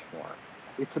so much more.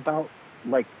 It's about,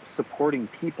 like, supporting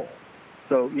people.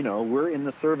 So, we're in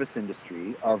the service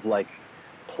industry of, like,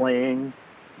 playing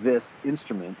this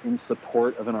instrument in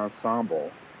support of an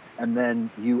ensemble. And then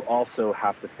you also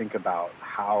have to think about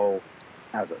how,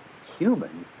 as a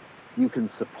human, you can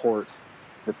support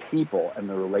the people and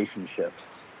the relationships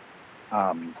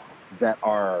that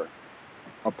are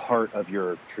a part of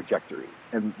your trajectory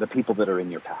and the people that are in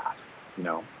your path,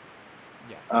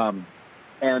 Yeah.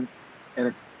 And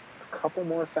a couple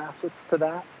more facets to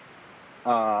that.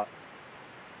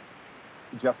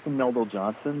 Justin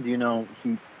Meldal-Johnson, do you know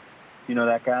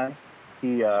that guy?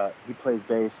 He plays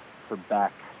bass for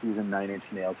Beck. He was in Nine Inch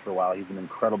Nails for a while. He's an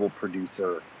incredible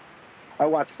producer. I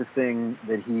watched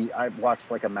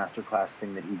like a masterclass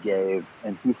thing that he gave,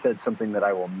 and he said something that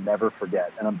I will never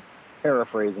forget. And I'm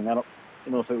paraphrasing. I don't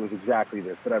know if it was exactly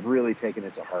this, but I've really taken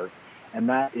it to heart. And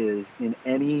that is, in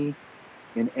any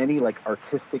like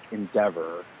artistic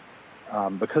endeavor,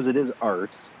 because it is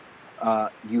art,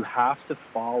 you have to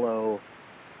follow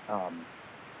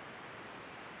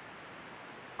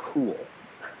cool.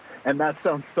 And that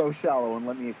sounds so shallow, and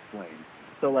let me explain.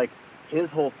 So, like, his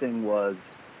whole thing was,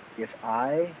 if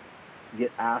I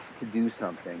get asked to do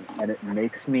something and it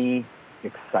makes me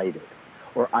excited,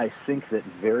 or I think that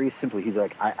very simply, he's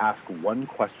like, I ask one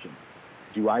question.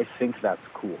 Do I think that's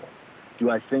cool? Do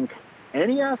I think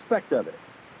any aspect of it,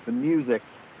 the music,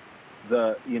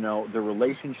 the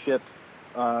relationship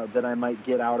that I might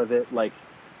get out of it, like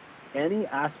any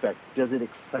aspect, does it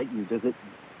excite you? Does it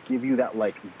give you that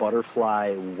like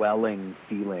butterfly welling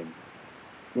feeling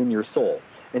in your soul?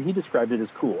 And he described it as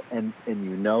cool. And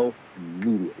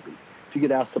immediately, if you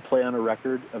get asked to play on a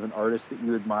record of an artist that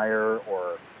you admire,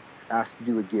 or asked to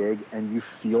do a gig, and you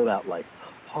feel that like,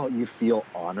 oh, you feel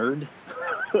honored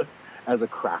as a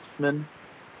craftsman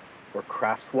or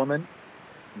craftswoman,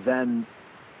 then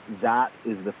that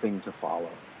is the thing to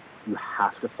follow. You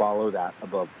have to follow that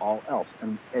above all else.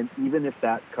 And even if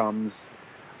that comes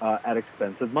at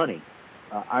expense of money,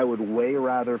 I would way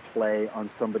rather play on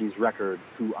somebody's record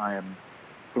who I am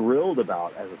thrilled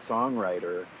about as a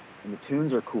songwriter, and the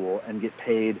tunes are cool, and get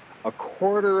paid a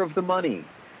quarter of the money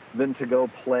than to go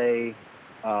play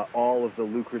all of the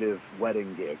lucrative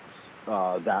wedding gigs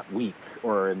that week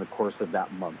or in the course of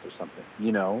that month or something.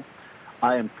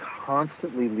 I am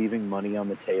constantly leaving money on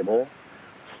the table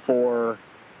for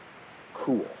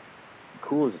cool.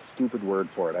 Cool is a stupid word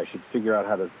for it. I should figure out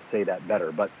how to say that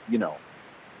better. But,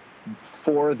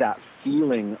 for that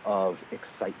feeling of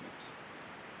excitement.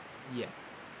 Yeah.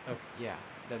 Okay. Yeah.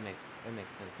 That makes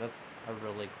sense. That's a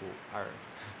really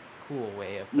cool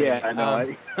way of putting it. I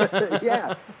know.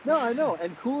 Yeah. No, I know.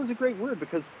 And cool is a great word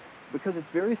because it's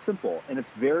very simple, and it's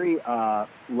very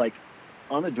like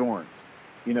unadorned.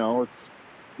 It's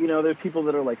there's people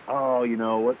that are like, oh,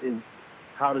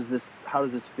 how does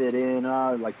this fit in?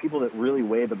 Like people that really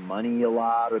weigh the money a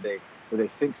lot, or they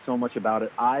think so much about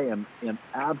it. I am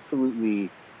absolutely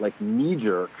like knee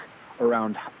jerk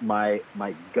around my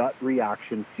gut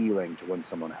reaction feeling to when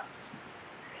someone asks me.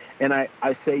 And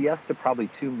I say yes to probably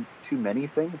too many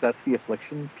things. That's the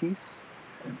affliction piece.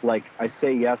 Like I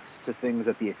say yes to things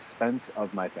at the expense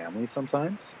of my family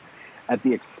sometimes, at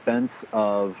the expense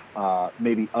of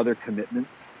maybe other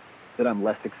commitments that I'm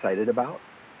less excited about,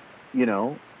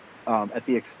 at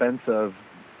the expense of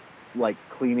like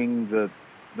cleaning the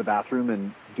bathroom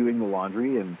and doing the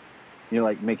laundry, and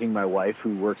like making my wife,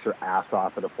 who works her ass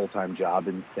off at a full-time job,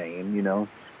 insane.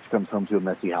 She comes home to a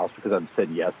messy house because I've said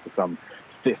yes to some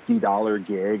 $50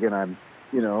 gig, and I'm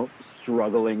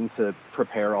struggling to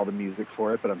prepare all the music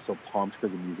for it, but I'm so pumped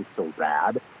because the music's so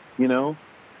rad.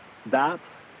 That's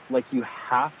like, you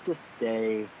have to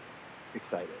stay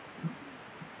excited.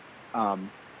 And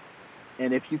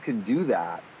if you can do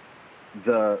that,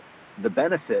 the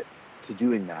benefit to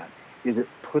doing that is it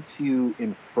puts you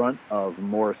in front of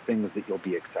more things that you'll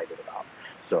be excited about.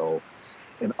 So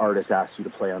an artist asks you to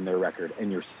play on their record,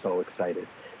 and you're so excited.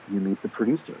 You meet the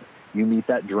producer, you meet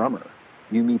that drummer,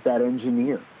 you meet that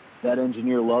engineer. That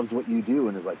engineer loves what you do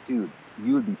and is like, dude,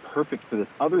 you would be perfect for this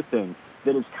other thing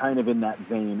that is kind of in that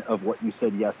vein of what you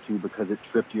said yes to because it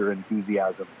tripped your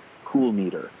enthusiasm cool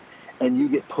meter. And you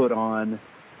get put on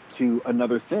to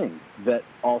another thing that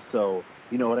also,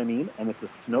 you know what I mean? And it's a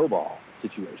snowball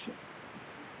situation,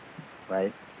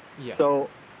 right? Yeah. So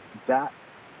that,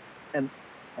 and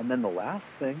then the last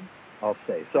thing I'll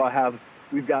say, so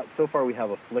we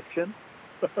have affliction.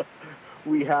 What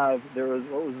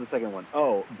was the second one?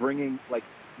 Oh, bringing, like,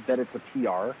 that it's a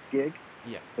PR gig.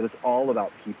 Yeah. That it's all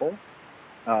about people,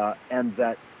 and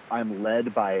that I'm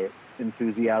led by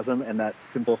enthusiasm and that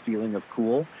simple feeling of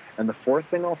cool. And the fourth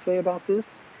thing I'll say about this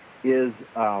is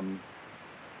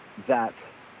that,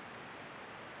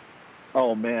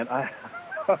 oh man,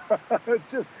 it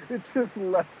just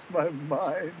left my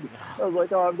mind. I was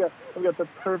like, oh, I've got the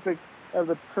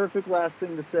perfect last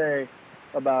thing to say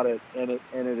about it, and it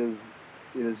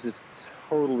is just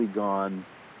totally gone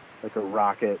like a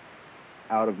rocket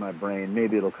out of my brain.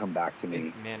 Maybe it'll come back to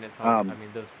me. It's all,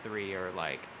 those three are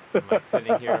like, I'm like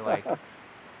sitting here like,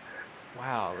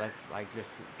 wow, that's like just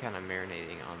kind of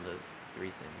marinating on those three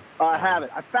things. I have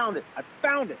it. I found it.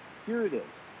 Here it is.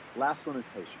 Last one is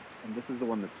patience, and this is the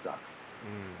one that sucks.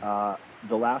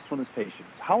 The last one is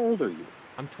patience. How old are you?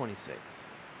 I'm 26.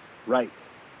 Right.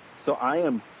 So I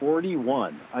am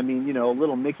 41. I mean, a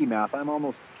little Mickey math. I'm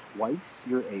almost twice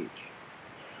your age.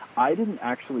 I didn't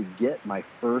actually get my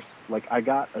first, I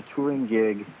got a touring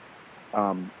gig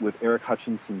with Eric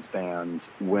Hutchinson's band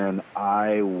when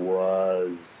I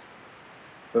was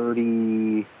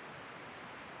 36.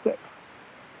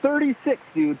 36,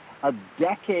 dude. A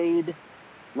decade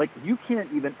like, you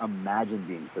can't even imagine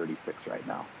being 36 right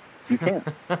now. You can't.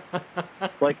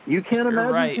 Like, you can't You're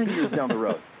imagine right. 10 years down the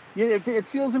road. Yeah, it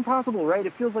feels impossible, right?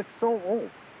 It feels like so old.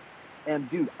 And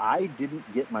dude, I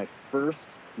didn't get my first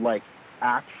like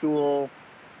actual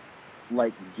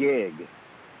like gig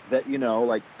that, you know,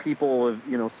 like people have,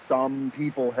 you know, some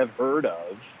people have heard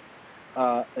of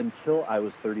until I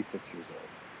was 36 years old.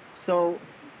 So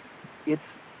it's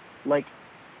like,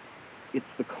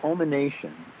 it's the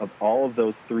culmination of all of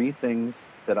those three things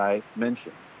that I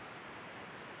mentioned,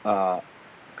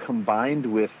 combined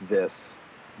with this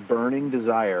burning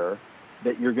desire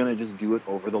that you're going to just do it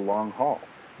over the long haul.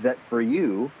 That for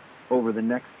you, over the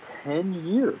next 10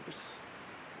 years,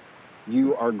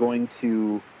 you are going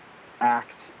to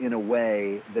act in a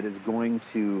way that is going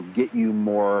to get you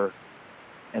more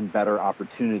and better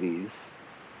opportunities,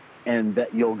 and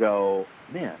that you'll go,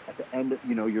 man, at the end of,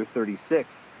 you know, you're 36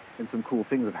 and some cool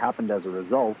things have happened as a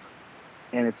result,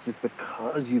 and it's just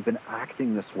because you've been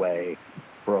acting this way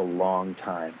for a long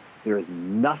time. There is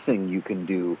nothing you can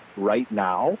do right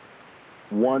now,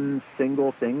 one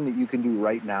single thing that you can do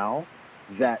right now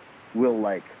that will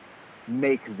like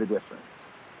make the difference.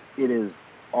 It is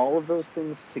all of those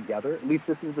things together. At least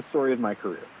this is the story of my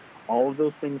career. All of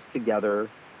those things together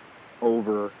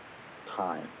over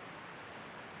time.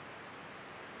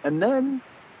 And then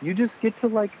you just get to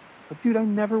like, dude, I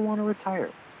never want to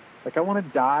retire. Like, I want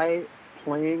to die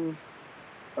playing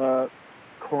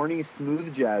corny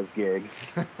smooth jazz gigs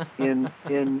in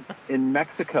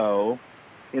Mexico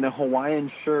in a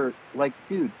Hawaiian shirt. Like,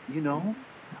 dude, you know,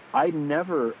 I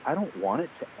don't want it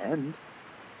to end.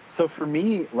 So for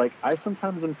me, like, I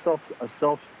sometimes am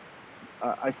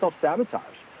I self-sabotage.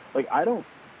 Like, I don't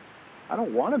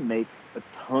want to make a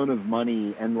ton of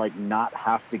money and like not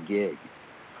have to gig.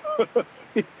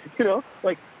 You know,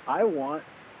 like, I want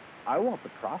the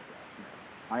process, man.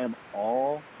 I am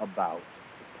all about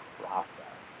the process.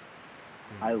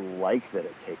 I like that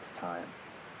it takes time.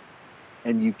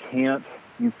 And you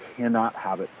cannot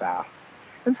have it fast.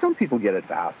 And some people get it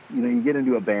fast. You know, you get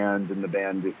into a band and the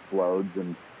band explodes,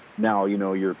 and now, you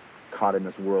know, you're caught in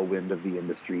this whirlwind of the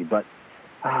industry. But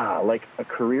like a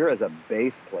career as a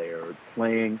bass player,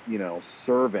 playing, you know,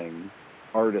 serving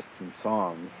artists and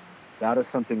songs, that is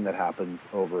something that happens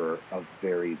over a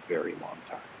very, very long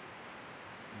time.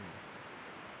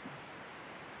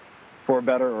 For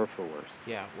better or for worse.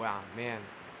 Yeah, wow, man.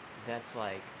 That's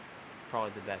like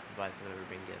probably the best advice I've ever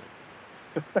been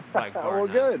given. Like, well,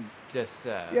 good. Just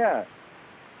yeah.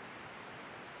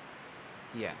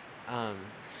 Yeah.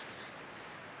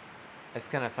 It's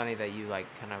kind of funny that you like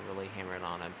kind of really hammered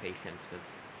on patience, because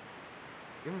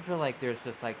you ever feel like there's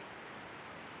just like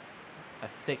a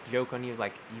sick joke on you,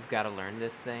 like you've got to learn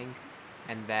this thing,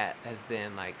 and that has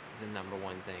been like the number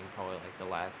one thing probably like the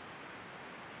last,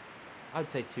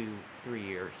 I'd say 2-3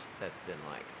 years, that's been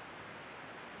like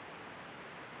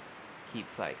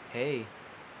keeps like, hey,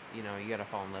 you know, you got to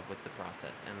fall in love with the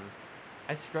process.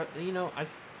 And you know,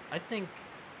 I think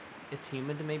it's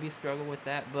human to maybe struggle with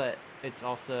that, but it's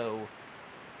also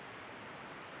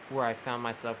where I found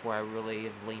myself where I really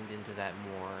have leaned into that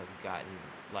more, gotten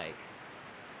like,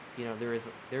 you know, there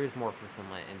is more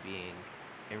fulfillment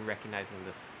in recognizing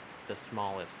the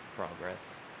smallest progress.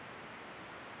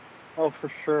 Oh, for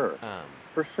sure.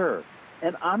 For sure.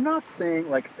 And I'm not saying,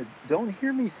 like, don't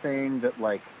hear me saying that,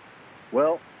 like,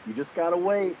 well, you just gotta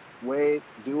wait,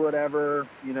 do whatever,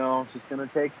 you know, it's just gonna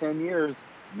take 10 years.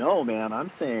 No, man,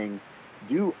 I'm saying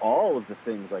do all of the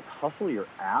things, like hustle your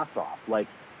ass off, like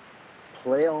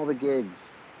play all the gigs,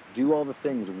 do all the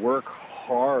things, work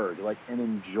hard, like, and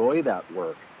enjoy that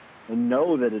work, and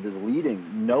know that it is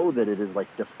leading, know that it is like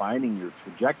defining your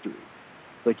trajectory.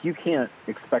 It's like, you can't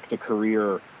expect a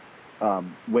career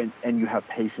and you have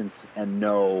patience and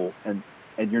know, and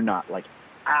you're not like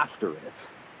after it.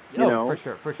 You know? For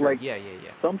sure. Like, yeah.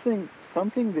 Something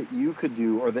that you could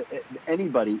do, or that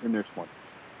anybody in their 20s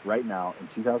right now in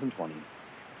 2020,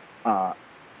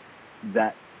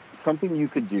 that something you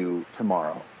could do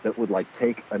tomorrow that would like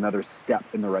take another step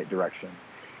in the right direction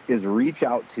is reach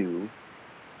out to,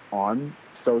 on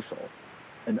social,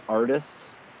 an artist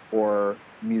or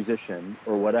musician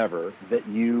or whatever that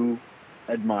you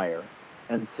admire,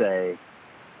 and say,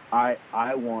 I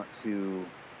want to,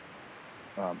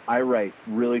 I write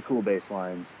really cool bass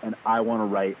lines, and I want to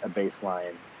write a bass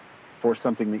line for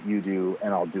something that you do,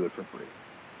 and I'll do it for free.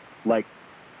 Like,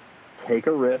 take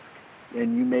a risk,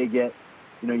 and you may get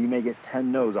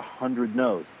 10 no's, 100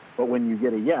 no's, but when you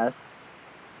get a yes,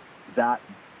 that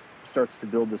starts to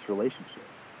build this relationship,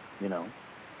 you know?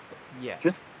 Yeah.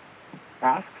 Just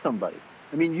ask somebody.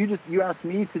 I mean, you asked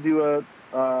me to do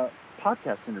a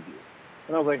podcast interview.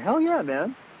 And I was like, hell yeah,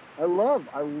 man. I love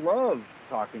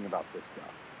talking about this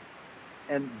stuff.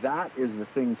 And that is the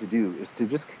thing to do, is to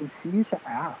just continue to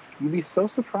ask. You'd be so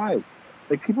surprised.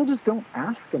 Like, people just don't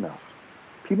ask enough.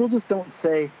 People just don't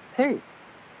say, hey,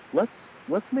 let's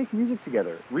make music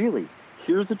together. Really,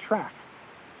 here's a track.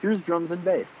 Here's drums and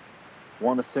bass.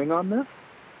 Want to sing on this?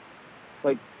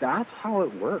 Like, that's how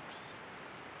it works.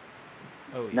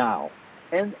 Oh, yeah. Now.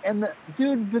 And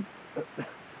dude,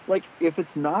 like, if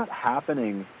it's not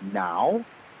happening now,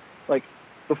 like,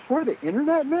 before the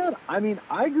internet, man, I mean,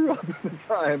 I grew up in a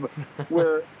time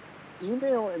where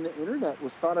email and the internet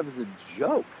was thought of as a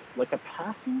joke, like a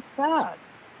passing fad.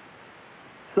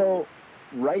 So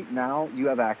right now, you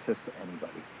have access to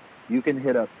anybody. You can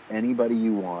hit up anybody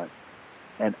you want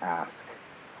and ask,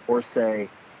 or say,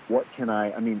 what can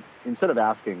I mean, instead of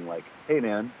asking, like, hey,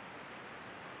 man,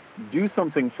 do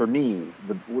something for me,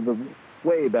 the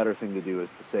way better thing to do is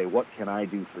to say, what can I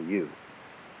do for you?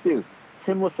 Dude,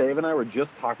 Tim LaFave and I were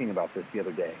just talking about this the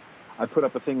other day. I put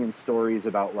up a thing in stories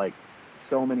about, like,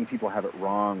 so many people have it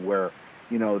wrong where,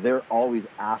 you know, they're always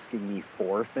asking me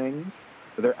for things.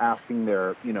 They're asking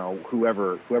their, you know,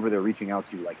 whoever they're reaching out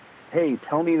to, like, hey,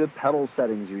 tell me the pedal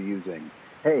settings you're using.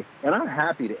 Hey, and I'm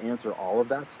happy to answer all of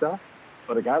that stuff.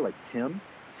 But a guy like Tim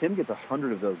gets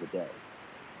 100 of those a day.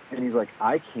 And he's like,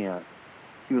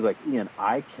 he was like, Ian,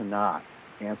 I cannot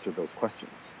answer those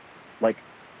questions. Like,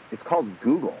 it's called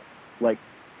Google. Like,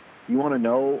 you want to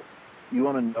know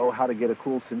how to get a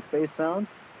cool synth bass sound?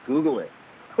 Google it.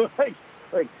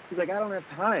 like he's like, I don't have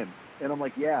time. And I'm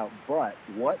like, yeah, but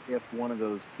what if one of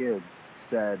those kids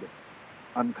said,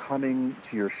 I'm coming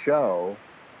to your show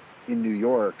in New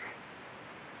York.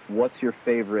 What's your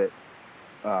favorite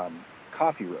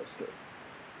coffee roaster?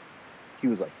 He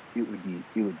was like, it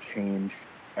would change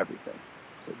everything.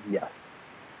 I said, yes.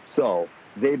 So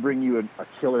they bring you a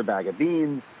killer bag of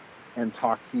beans and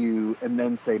talk to you and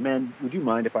then say, man, would you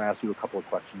mind if I ask you a couple of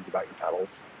questions about your pedals?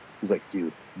 He's like,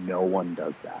 dude, no one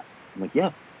does that. I'm like,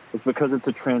 yes, it's because it's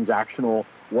a transactional,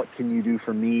 what can you do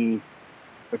for me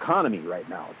economy right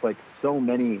now. It's like so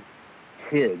many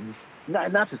kids,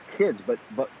 not just kids, but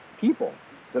people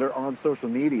that are on social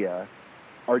media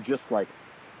are just like,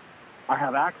 I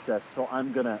have access, so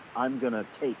I'm gonna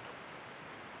take.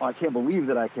 Oh, I can't believe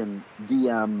that I can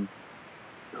DM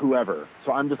whoever,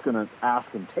 so I'm just gonna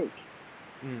ask and take.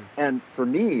 And for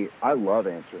me, I love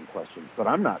answering questions, but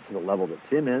I'm not to the level that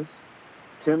Tim is.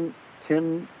 Tim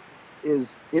is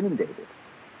inundated,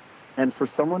 and for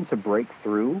someone to break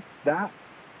through that,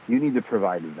 you need to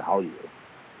provide value.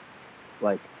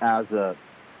 Like, as a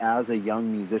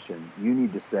young musician, you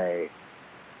need to say,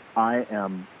 I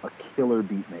am a killer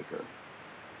beat maker,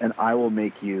 and I will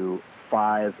make you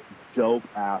 5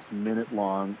 dope-ass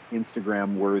minute-long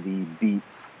Instagram-worthy beats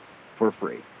for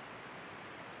free.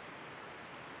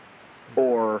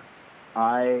 Or,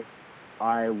 I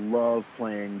love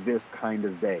playing this kind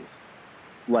of bass.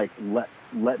 Like,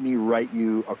 let me write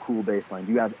you a cool bass line.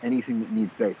 Do you have anything that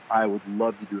needs bass? I would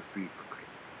love to do it for you for free.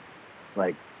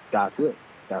 Like, that's it.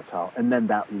 That's how. And then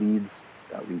that leads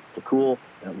to cool,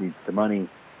 that leads to money,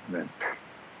 and then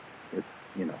it's,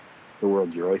 you know, the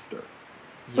world's your oyster.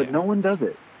 Yeah. But no one does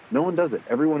it. No one does it.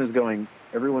 Everyone is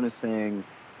saying,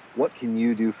 what can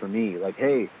you do for me? Like,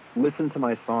 hey, listen to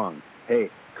my song. Hey,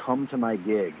 come to my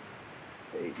gig.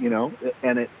 You know,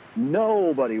 and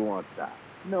nobody wants that.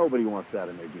 Nobody wants that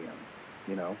in their DMs,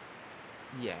 you know?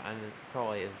 Yeah, and it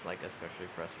probably is, like, especially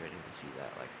frustrating to see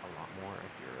that, like, a lot more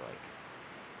if you're, like...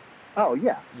 Oh,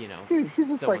 yeah. You know, dude, he's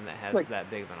just someone that has that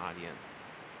big of an audience.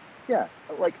 Yeah,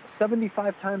 like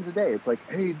 75 times a day. It's like,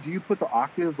 hey, do you put the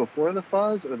octave before the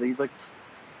fuzz? Or he's like,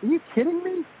 are you kidding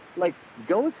me? Like,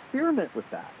 go experiment with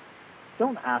that.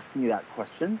 Don't ask me that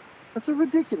question. That's a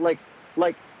ridiculous...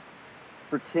 Like,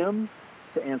 for Tim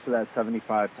to answer that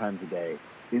 75 times a day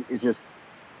is just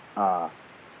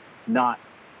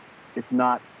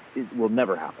it will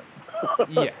never happen.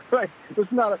 Yeah. Right.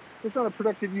 It's not a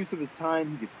productive use of his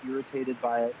time. He gets irritated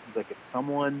by it. He's like, if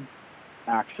someone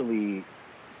actually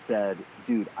said,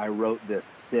 dude, I wrote this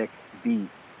sick beat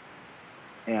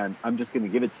and I'm just going to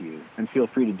give it to you and feel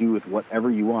free to do with whatever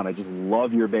you want. I just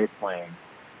love your bass playing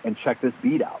and check this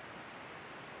beat out.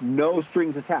 No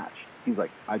strings attached. He's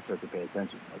like, I'd start to pay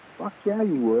attention. Like, fuck yeah,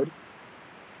 you would.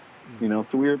 You know,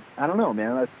 so I don't know,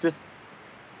 man. That's just,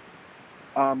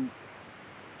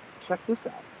 check this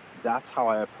out. That's how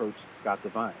I approached Scott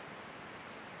Divine.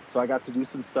 So I got to do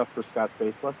some stuff for Scott's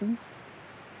bass lessons,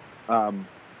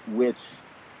 which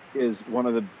is one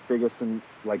of the biggest and,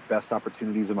 like, best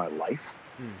opportunities of my life.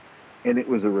 And it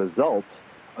was a result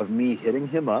of me hitting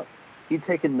him up. He'd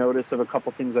taken notice of a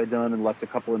couple things I'd done and left a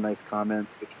couple of nice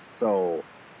comments, which was so,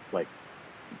 like,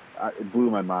 it blew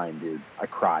my mind, dude. I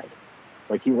cried.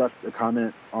 Like, he left a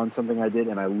comment on something I did,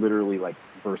 and I literally, like,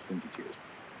 burst into tears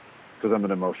because I'm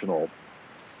an emotional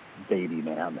baby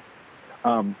man.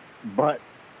 But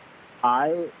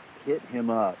I hit him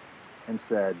up and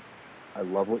said, I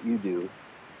love what you do.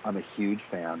 I'm a huge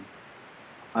fan.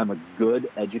 I'm a good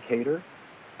educator.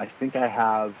 I think I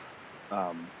have,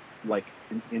 like,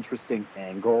 an interesting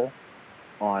angle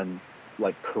on,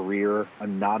 like, career.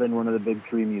 I'm not in one of the big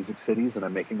 3 music cities, and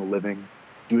I'm making a living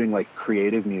doing, like,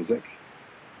 creative music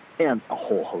and a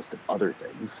whole host of other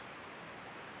things.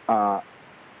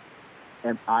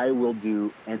 And I will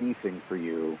do anything for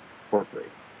you for free.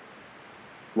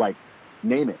 Like,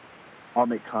 name it. I'll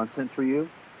make content for you.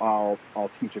 I'll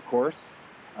teach a course.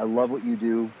 I love what you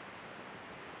do.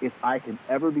 If I can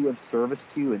ever be of service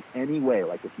to you in any way,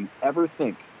 like if you ever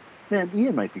think, man,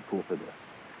 Ian might be cool for this,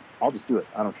 I'll just do it.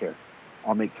 I don't care.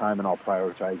 I'll make time and I'll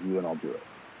prioritize you and I'll do it.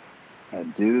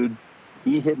 And dude,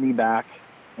 he hit me back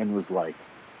and was like,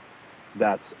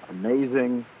 that's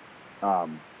amazing.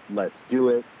 Let's do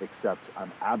it, except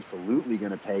I'm absolutely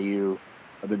going to pay you.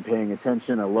 I've been paying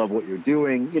attention. I love what you're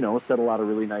doing. You know, said a lot of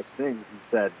really nice things and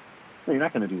said, no, you're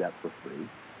not going to do that for free.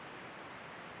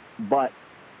 But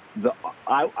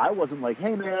I wasn't like,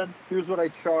 hey, man, here's what I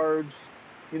charge.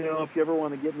 You know, if you ever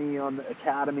want to get me on the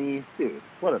academy, dude,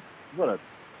 what a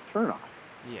turn off.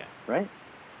 Yeah. Right?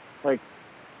 Like,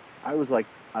 I was like,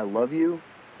 I love you.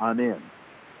 I'm in.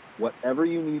 Whatever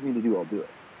you need me to do, I'll do it.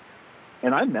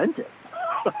 And I meant it.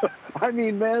 I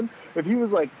mean, man, if he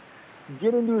was like,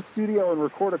 get into a studio and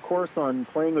record a course on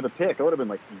playing with a pick, I would have been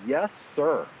like, yes,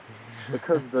 sir.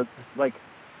 Because the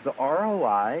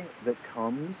ROI that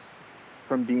comes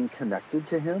from being connected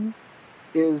to him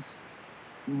is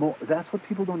more, that's what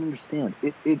people don't understand.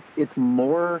 It's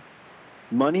more,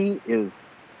 money is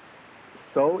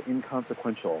so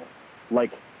inconsequential.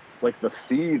 Like the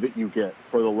fee that you get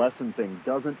for the lesson thing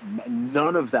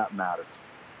none of that matters.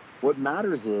 What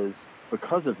matters is,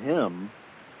 because of him,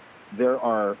 there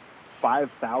are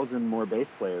 5,000 more bass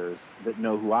players that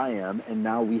know who I am, and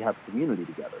now we have community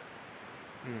together.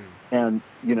 And,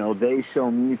 you know, they show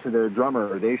me to their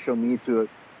drummer, or they show me to a,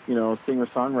 you know,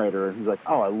 singer-songwriter, and he's like,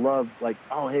 oh, I love, like,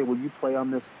 oh, hey, will you play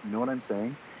on this? You know what I'm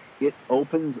saying? It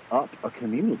opens up a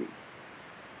community.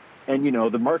 And, you know,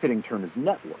 the marketing term is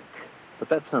network, but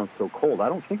that sounds so cold. I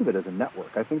don't think of it as a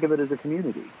network. I think of it as a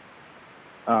community.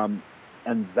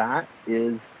 And that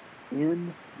is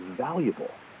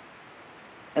invaluable.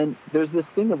 And there's this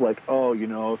thing of like, oh, you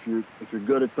know, if you're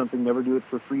good at something, never do it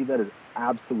for free. That is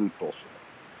absolute bullshit.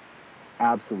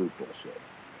 Absolute bullshit.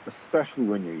 Especially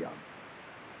when you're young.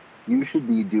 You should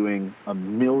be doing a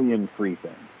million free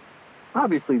things.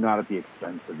 Obviously not at the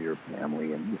expense of your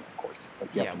family, and, you know, of course, it's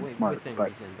like, yeah, smart, within but,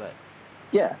 reason, but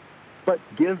yeah, but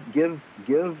give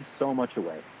so much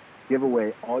away. Give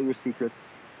away all your secrets.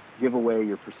 Give away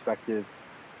your perspective.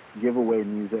 Give away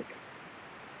music.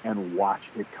 And watch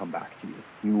it come back to you.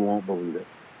 You won't believe it.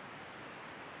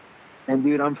 And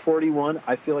dude, I'm 41.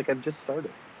 I feel like I've just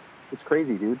started. It's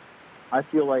crazy, dude. I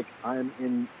feel like I'm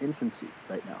in infancy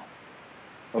right now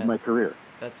of my career.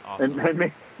 That's awesome.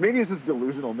 And maybe it's just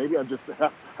delusional. Maybe I'm just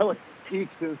I like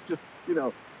peaked and it's just, you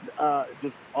know,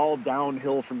 just all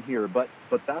downhill from here. But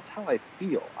that's how I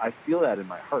feel. I feel that in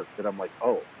my heart, that I'm like,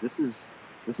 oh, this is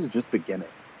just beginning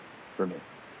for me.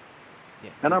 Yeah.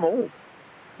 And I'm old.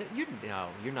 You're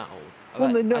not old.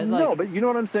 Well, no, but you know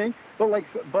what I'm saying?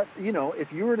 But you know,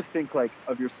 if you were to think like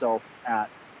of yourself at,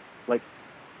 like,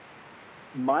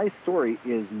 my story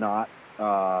is not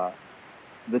the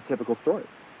typical story.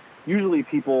 Usually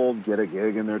people get a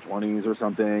gig in their 20s or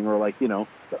something, or like, you know,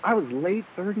 but I was late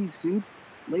 30s, dude,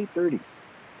 late 30s.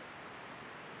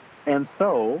 And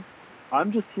so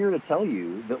I'm just here to tell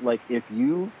you that, like, if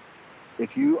you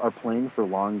are playing for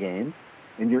long game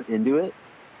and you're into it,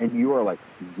 and you are like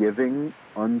giving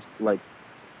like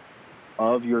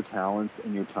of your talents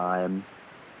and your time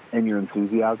and your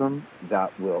enthusiasm,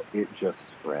 it just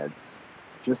spreads.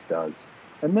 Just does.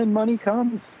 And then money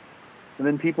comes. And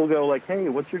then people go like, hey,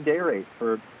 what's your day rate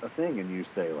for a thing? And you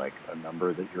say like a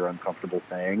number that you're uncomfortable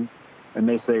saying. And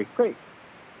they say, great.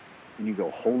 And you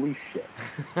go, holy shit.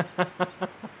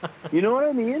 You know what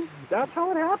I mean? That's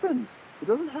how it happens. It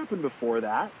doesn't happen before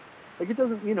that. Like, it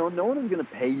doesn't, you know, no one is going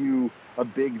to pay you a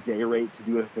big day rate to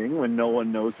do a thing when no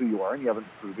one knows who you are and you haven't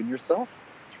proven yourself.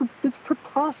 It's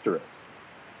preposterous.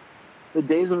 The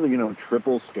days of the, you know,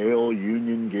 triple scale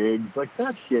union gigs, like,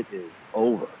 that shit is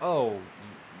over. Oh,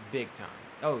 big time.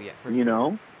 Oh, yeah, for sure. You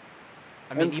know?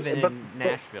 I mean, even in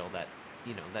Nashville, that,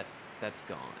 you know, that's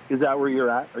gone. Is that where you're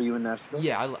at? Are you in Nashville?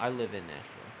 Yeah, I live in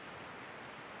Nashville.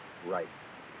 Right.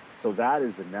 So that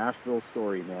is the Nashville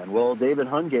story, man. Well, David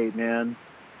Hungate, man,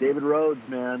 David Rhodes,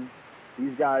 man,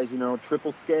 these guys,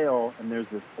 triple scale, and there's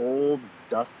this old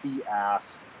dusty ass.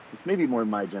 It's maybe more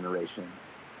my generation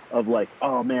of like,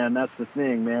 oh man, that's the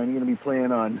thing, man. You're gonna be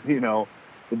playing on,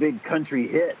 the big country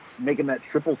hits, making that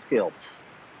triple scale.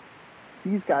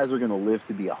 These guys are gonna live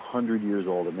to be 100 years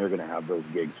old, and they're gonna have those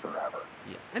gigs forever.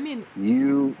 Yeah, I mean,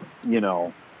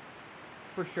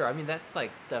 for sure. I mean, that's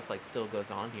like stuff like still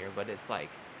goes on here, but it's like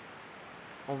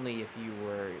only if you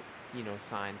were,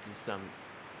 signed to some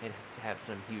and have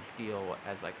some huge deal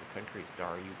as like a country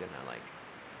star, are you gonna like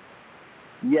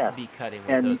be cutting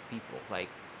with those people, like.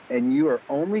 And you are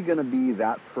only gonna be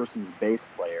that person's bass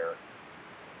player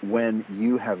when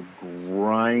you have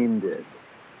grinded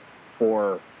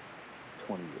for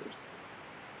 20 years.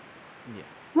 Yeah.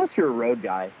 Unless you're a road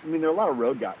guy. I mean, there are a lot of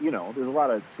road guys. There's a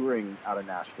lot of touring out of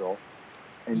Nashville,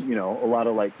 and a lot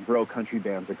of like bro country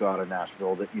bands that go out of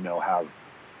Nashville that have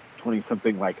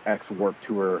 20-something like X Warped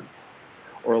Tour,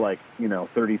 or like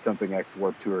 30-something X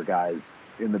Warped Tour guys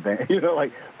in the band.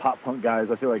 Like pop punk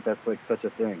guys. I feel like that's like such a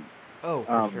thing. Oh,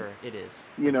 for sure, it is.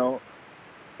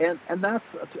 And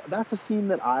that's a scene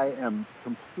that I am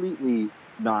completely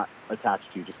not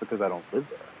attached to, just because I don't live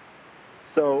there.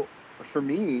 So for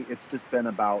me, it's just been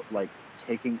about like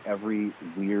taking every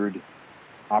weird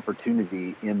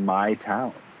opportunity in my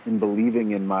town and believing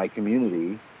in my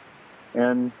community,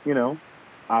 and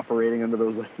operating under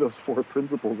those 4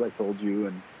 principles I told you,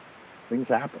 and things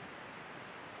happen.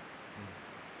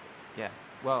 Yeah.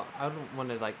 Well, I don't want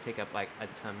to like take up like a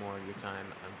ton more of your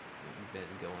time. I've been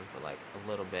going for like a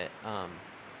little bit.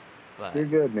 But you're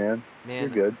good, man. You're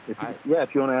good. If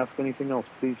you want to ask anything else,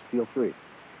 please feel free.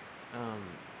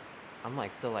 I'm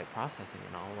like still like processing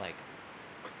it all, like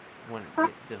when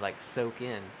it to like soak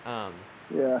in.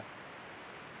 Yeah.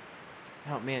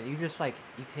 Oh man, you've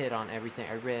hit on everything.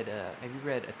 I read. Have you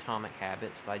read Atomic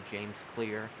Habits by James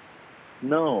Clear?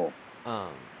 No.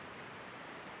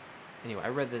 Anyway, I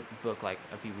read the book like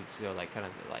a few weeks ago, like kind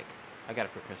of like I got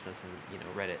it for Christmas and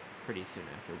read it pretty soon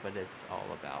after. But it's all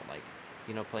about like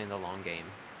playing the long game,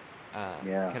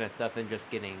 kind of stuff, and just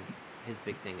getting his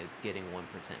big thing is getting 1%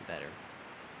 better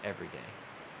every day.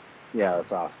 Yeah,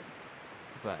 that's awesome.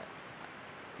 But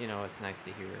it's nice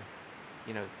to hear.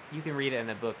 You can read it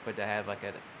in a book, but to have like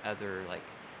other like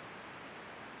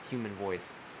human voice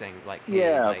saying like,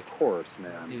 hey, like, of course,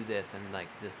 man, do this, and like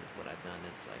this is what I've done.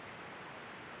 It's like.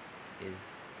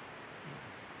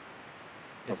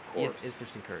 It's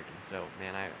just encouraging. So,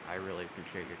 man, I really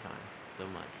appreciate your time so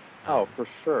much. Oh, for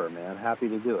sure, man. Happy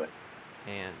to do it.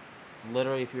 And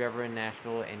literally, if you're ever in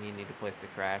Nashville and you need a place to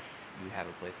crash, you have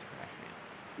a place to crash, man.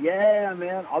 Yeah,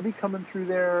 man. I'll be coming through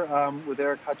there with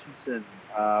Eric Hutchinson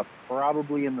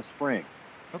probably in the spring.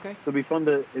 Okay. So it'd be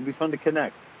fun to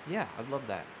connect. Yeah, I'd love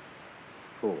that.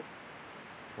 Cool.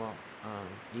 Well,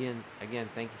 Ian, again,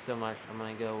 thank you so much. I'm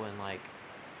gonna go and like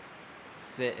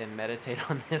sit and meditate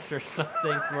on this or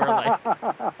something for like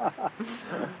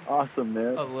awesome,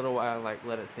 man, a little while, like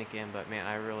let it sink in. But man,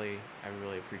 I really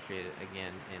appreciate it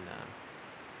again, and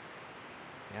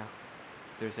yeah,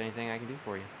 if there's anything I can do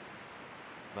for you,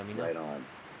 let me know. Right on.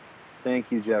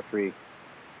 Thank you, Jeffrey.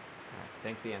 All right,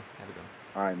 thanks, Ian. Have a good one.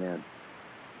 All right, man.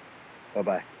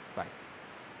 Bye-bye. Bye.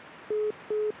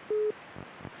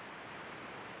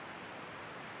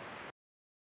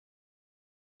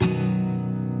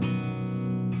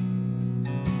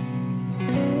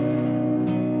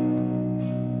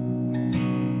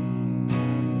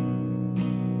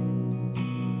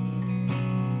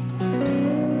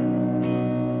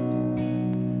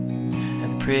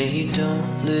 Pray you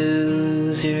don't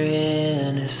lose your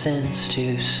innocence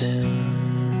too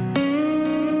soon,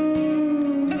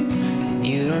 and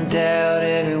you don't doubt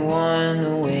everyone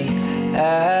the way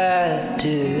I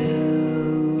do,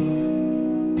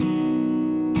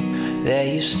 that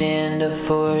you stand up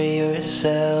for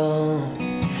yourself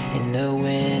and know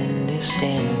when to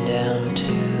stand down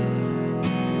too.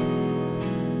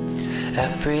 I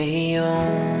pray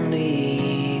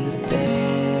only the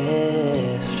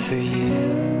best for you.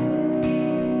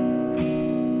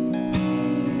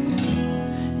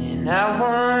 I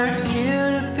want you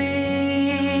to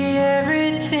be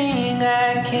everything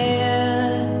I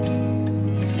can,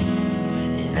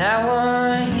 and I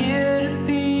want you to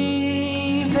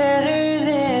be better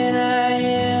than I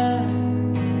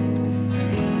am.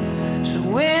 So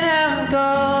when I'm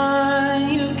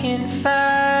gone, you can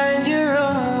find your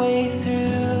own way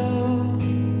through.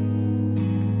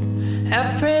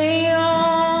 I pray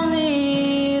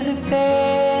only the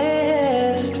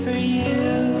best for you.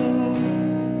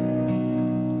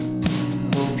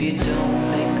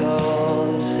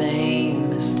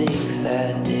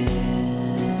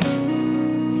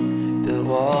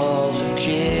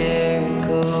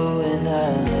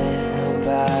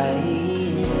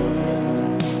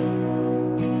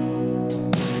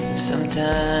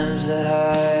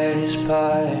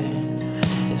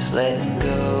 just letting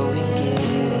go and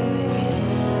giving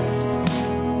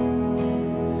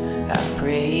in. I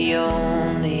pray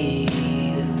only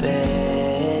the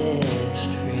best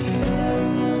for you.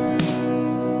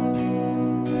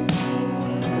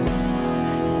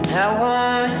 And I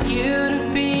want you to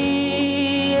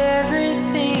be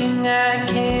everything I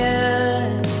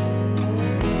can.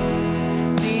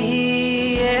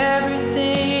 Be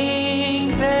everything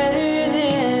better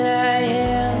than I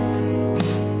am.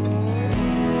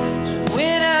 So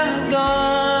when I'm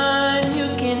gone, you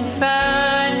can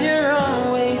find your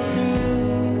own way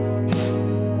through.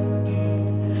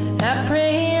 I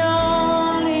pray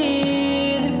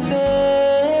only the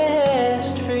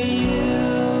best for you.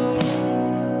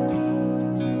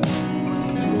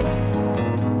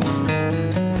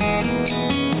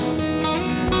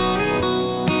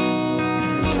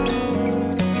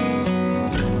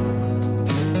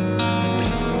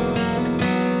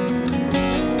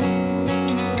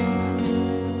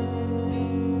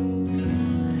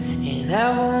 And I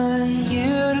want you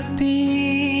to be